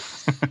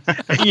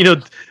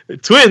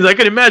 Twins, I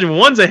can imagine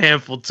one's a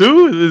handful,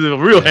 two is a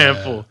real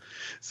handful.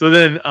 So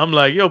then I'm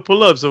like, yo,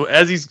 pull up. So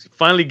as he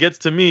finally gets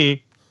to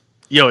me,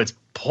 it's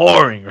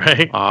pouring,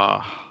 right?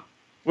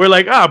 We're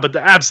like, but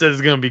the app says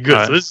it's going to be good.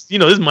 Right. So this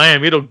is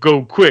Miami. It'll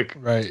go quick.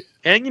 Right.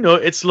 And,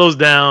 it slows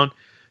down.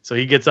 So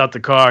he gets out the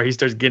car. He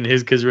starts getting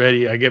his kids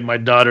ready. I get my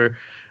daughter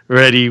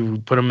ready. We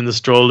put them in the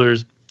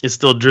strollers. It's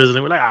still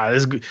drizzling. We're like, this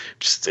is good.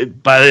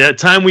 Just by the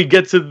time we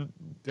get to,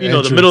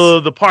 the middle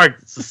of the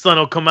park, the sun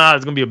will come out.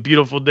 It's going to be a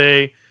beautiful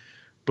day.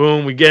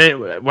 Boom. We get it.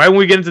 Right when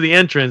we get into the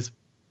entrance,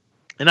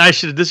 and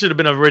this should have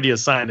been already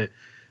assigned.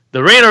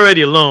 The rain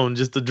already alone,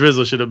 just the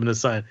drizzle should have been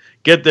assigned.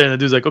 Get there, and the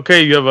dude's like,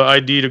 okay, you have an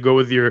ID to go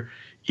with your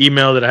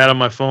email that I had on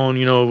my phone,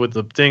 with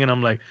the thing. And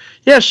I'm like,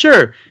 yeah,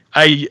 sure.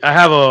 I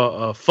have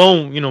a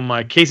phone,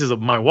 my cases of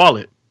my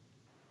wallet,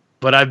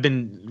 but I've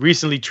been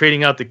recently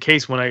trading out the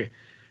case when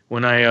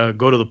I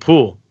go to the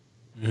pool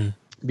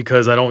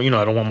because I don't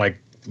want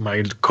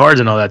my cards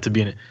and all that to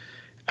be in it.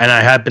 And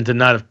I happen to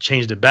not have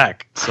changed it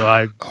back. So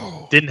I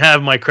didn't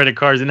have my credit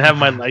cards, didn't have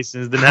my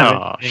license, didn't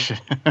have anything.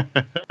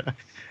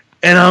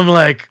 And I'm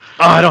like,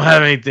 I don't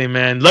have anything,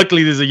 man.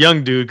 Luckily, there's a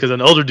young dude, because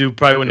an older dude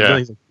probably wouldn't have done it.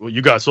 He's like, well, you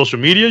got social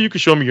media? You can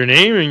show me your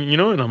name, and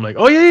And I'm like,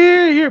 oh,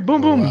 yeah. Boom,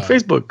 boom, wow.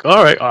 Facebook.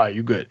 All right,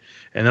 you good.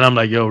 And then I'm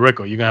like, yo,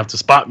 Rico, you're going to have to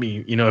spot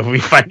me, if we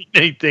find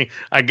anything.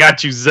 I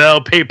got you,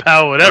 Zelle,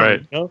 PayPal,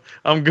 whatever. Right.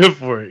 I'm good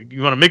for it.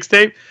 You want a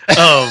mixtape?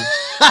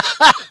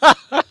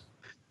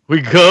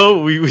 We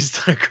go, we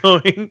start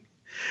going.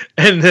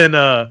 And then,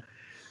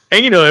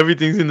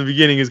 everything's in the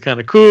beginning is kind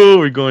of cool.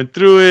 We're going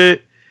through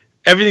it.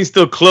 Everything's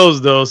still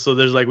closed though, so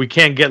there's we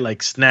can't get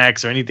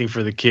snacks or anything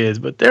for the kids,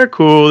 but they're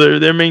cool.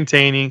 They're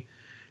maintaining,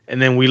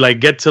 and then we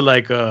get to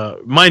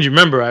mind you,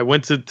 remember I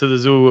went to the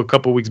zoo a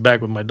couple weeks back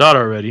with my daughter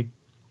already.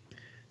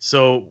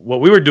 So what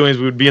we were doing is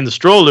we would be in the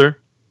stroller,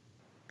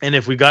 and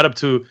if we got up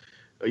to,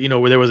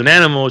 where there was an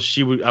animal,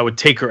 I would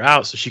take her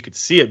out so she could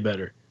see it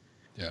better.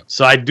 Yeah.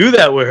 So I do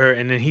that with her,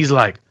 and then he's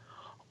like,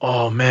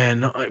 oh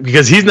man, no,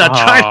 because he's not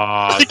trying.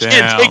 He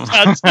can't take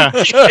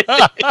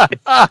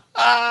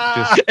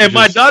that. And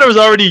my daughter was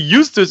already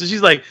used to it, so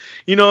she's like,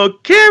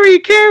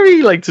 carry,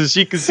 so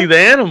she can see the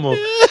animal.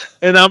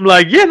 And I'm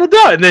like, yeah, no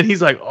doubt. And then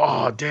he's like,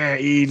 oh damn,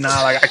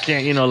 I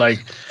can't, And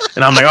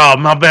I'm like, oh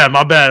my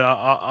bad.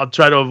 I'll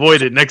try to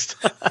avoid it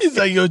next time. He's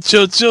like, yo,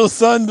 chill,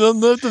 son. Don't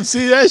let them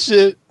see that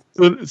shit.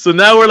 So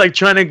now we're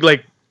trying to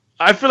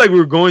I feel like we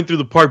were going through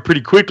the park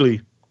pretty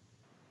quickly.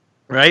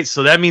 Right,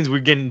 so that means we're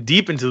getting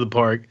deep into the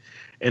park,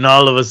 and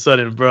all of a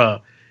sudden,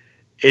 bro,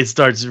 it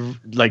starts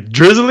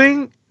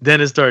drizzling. Then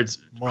it starts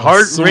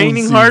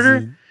raining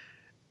harder,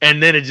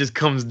 and then it just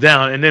comes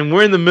down. And then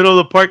we're in the middle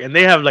of the park, and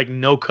they have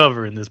no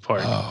cover in this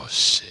park. Oh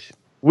shit!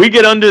 We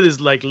get under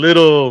this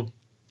little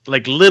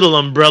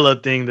umbrella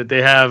thing that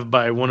they have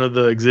by one of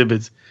the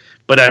exhibits.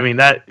 But I mean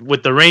that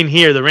with the rain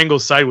here, the rain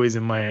goes sideways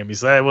in Miami,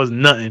 so that was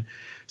nothing.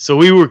 So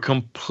we were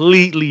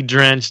completely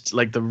drenched.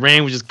 Like the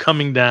rain was just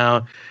coming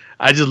down.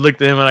 I just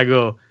looked at him and I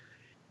go,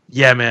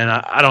 "Yeah, man,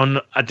 I don't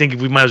know. I think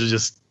we might as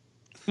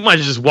well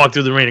just walk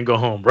through the rain and go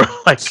home, bro.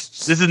 Like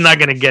this is not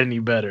gonna get any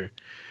better."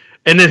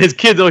 And then his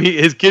kids,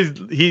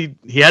 he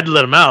had to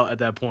let them out at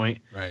that point,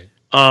 Right.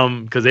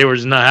 Because they were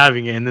just not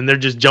having it. And then they're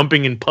just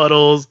jumping in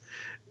puddles,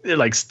 they're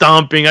like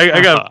stomping.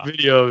 I got a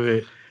video of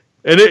it,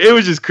 and it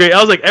was just crazy.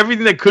 I was like,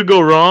 everything that could go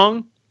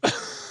wrong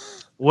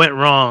went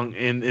wrong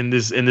in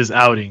this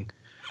outing.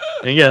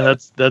 And yeah,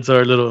 that's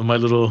my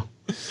little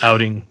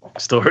outing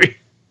story.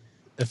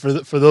 And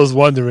for those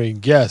wondering,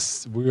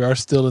 yes, we are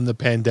still in the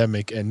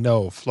pandemic, and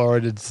no,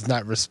 Florida does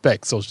not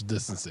respect social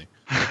distancing.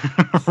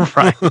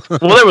 Right.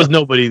 Well, there was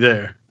nobody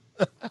there,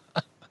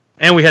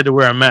 and we had to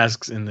wear our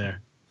masks in there.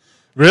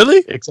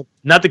 Really? Except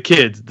not the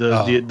kids,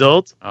 the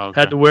adults Okay.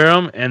 had to wear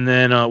them, and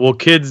then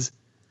kids,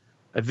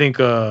 I think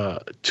 2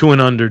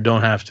 and under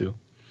don't have to,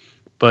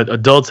 but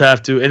adults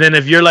have to. And then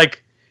if you're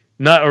like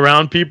not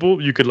around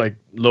people, you could like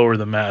lower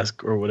the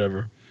mask or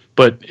whatever.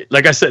 But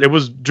like I said, it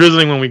was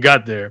drizzling when we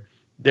got there.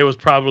 There was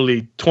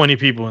probably 20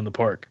 people in the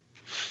park.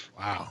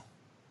 Wow.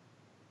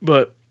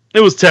 But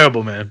it was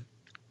terrible, man.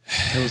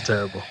 It was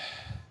terrible.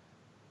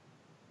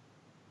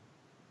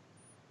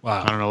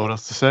 Wow. I don't know what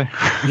else to say.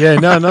 Yeah,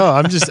 no.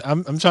 I'm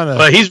trying to.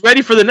 But he's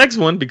ready for the next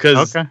one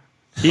because Okay.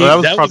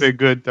 Well, that was probably a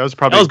good. That was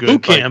probably that a was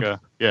good boot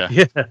camp. yeah,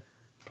 yeah.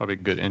 probably a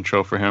good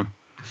intro for him.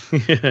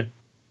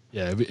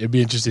 Yeah, it'd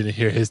be interesting to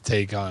hear his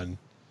take on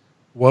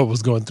what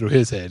was going through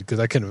his head, because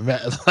I can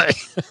imagine, like,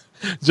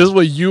 just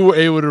what you were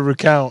able to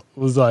recount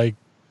was like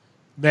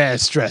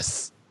mad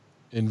stress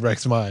in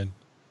Rex's mind.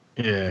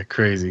 Yeah,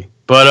 crazy.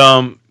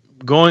 But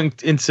going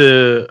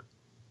into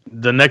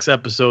the next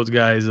episodes,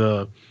 guys,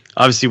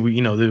 obviously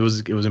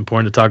it was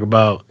important to talk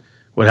about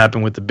what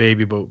happened with the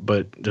baby,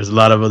 but there's a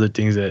lot of other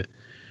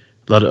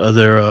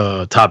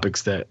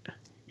topics that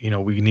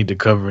we need to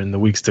cover in the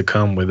weeks to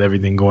come with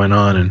everything going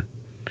on, and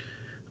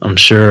I'm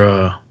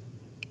sure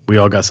we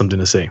all got something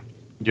to say.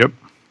 Yep,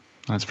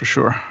 that's for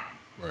sure.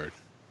 Word.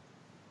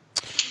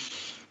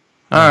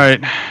 All right.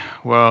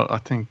 Well, I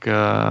think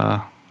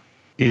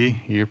Edie,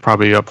 you're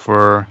probably up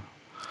for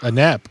A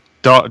nap.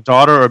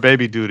 daughter or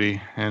baby duty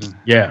in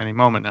Yeah. any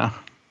moment now.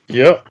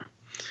 Yep.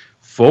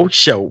 For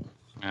sure.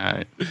 All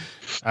right. All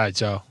right,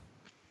 y'all.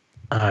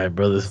 All right,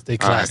 brothers. Stay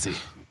classy.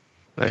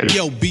 Later.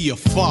 Yo, be a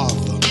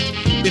father.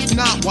 If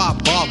not, why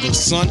bother,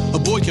 son? A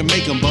boy can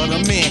make 'em, but a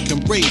man can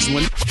raise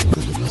one.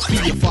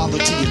 Be a father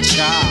to your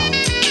child.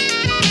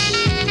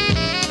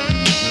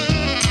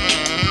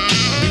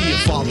 Be a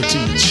father to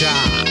your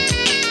child.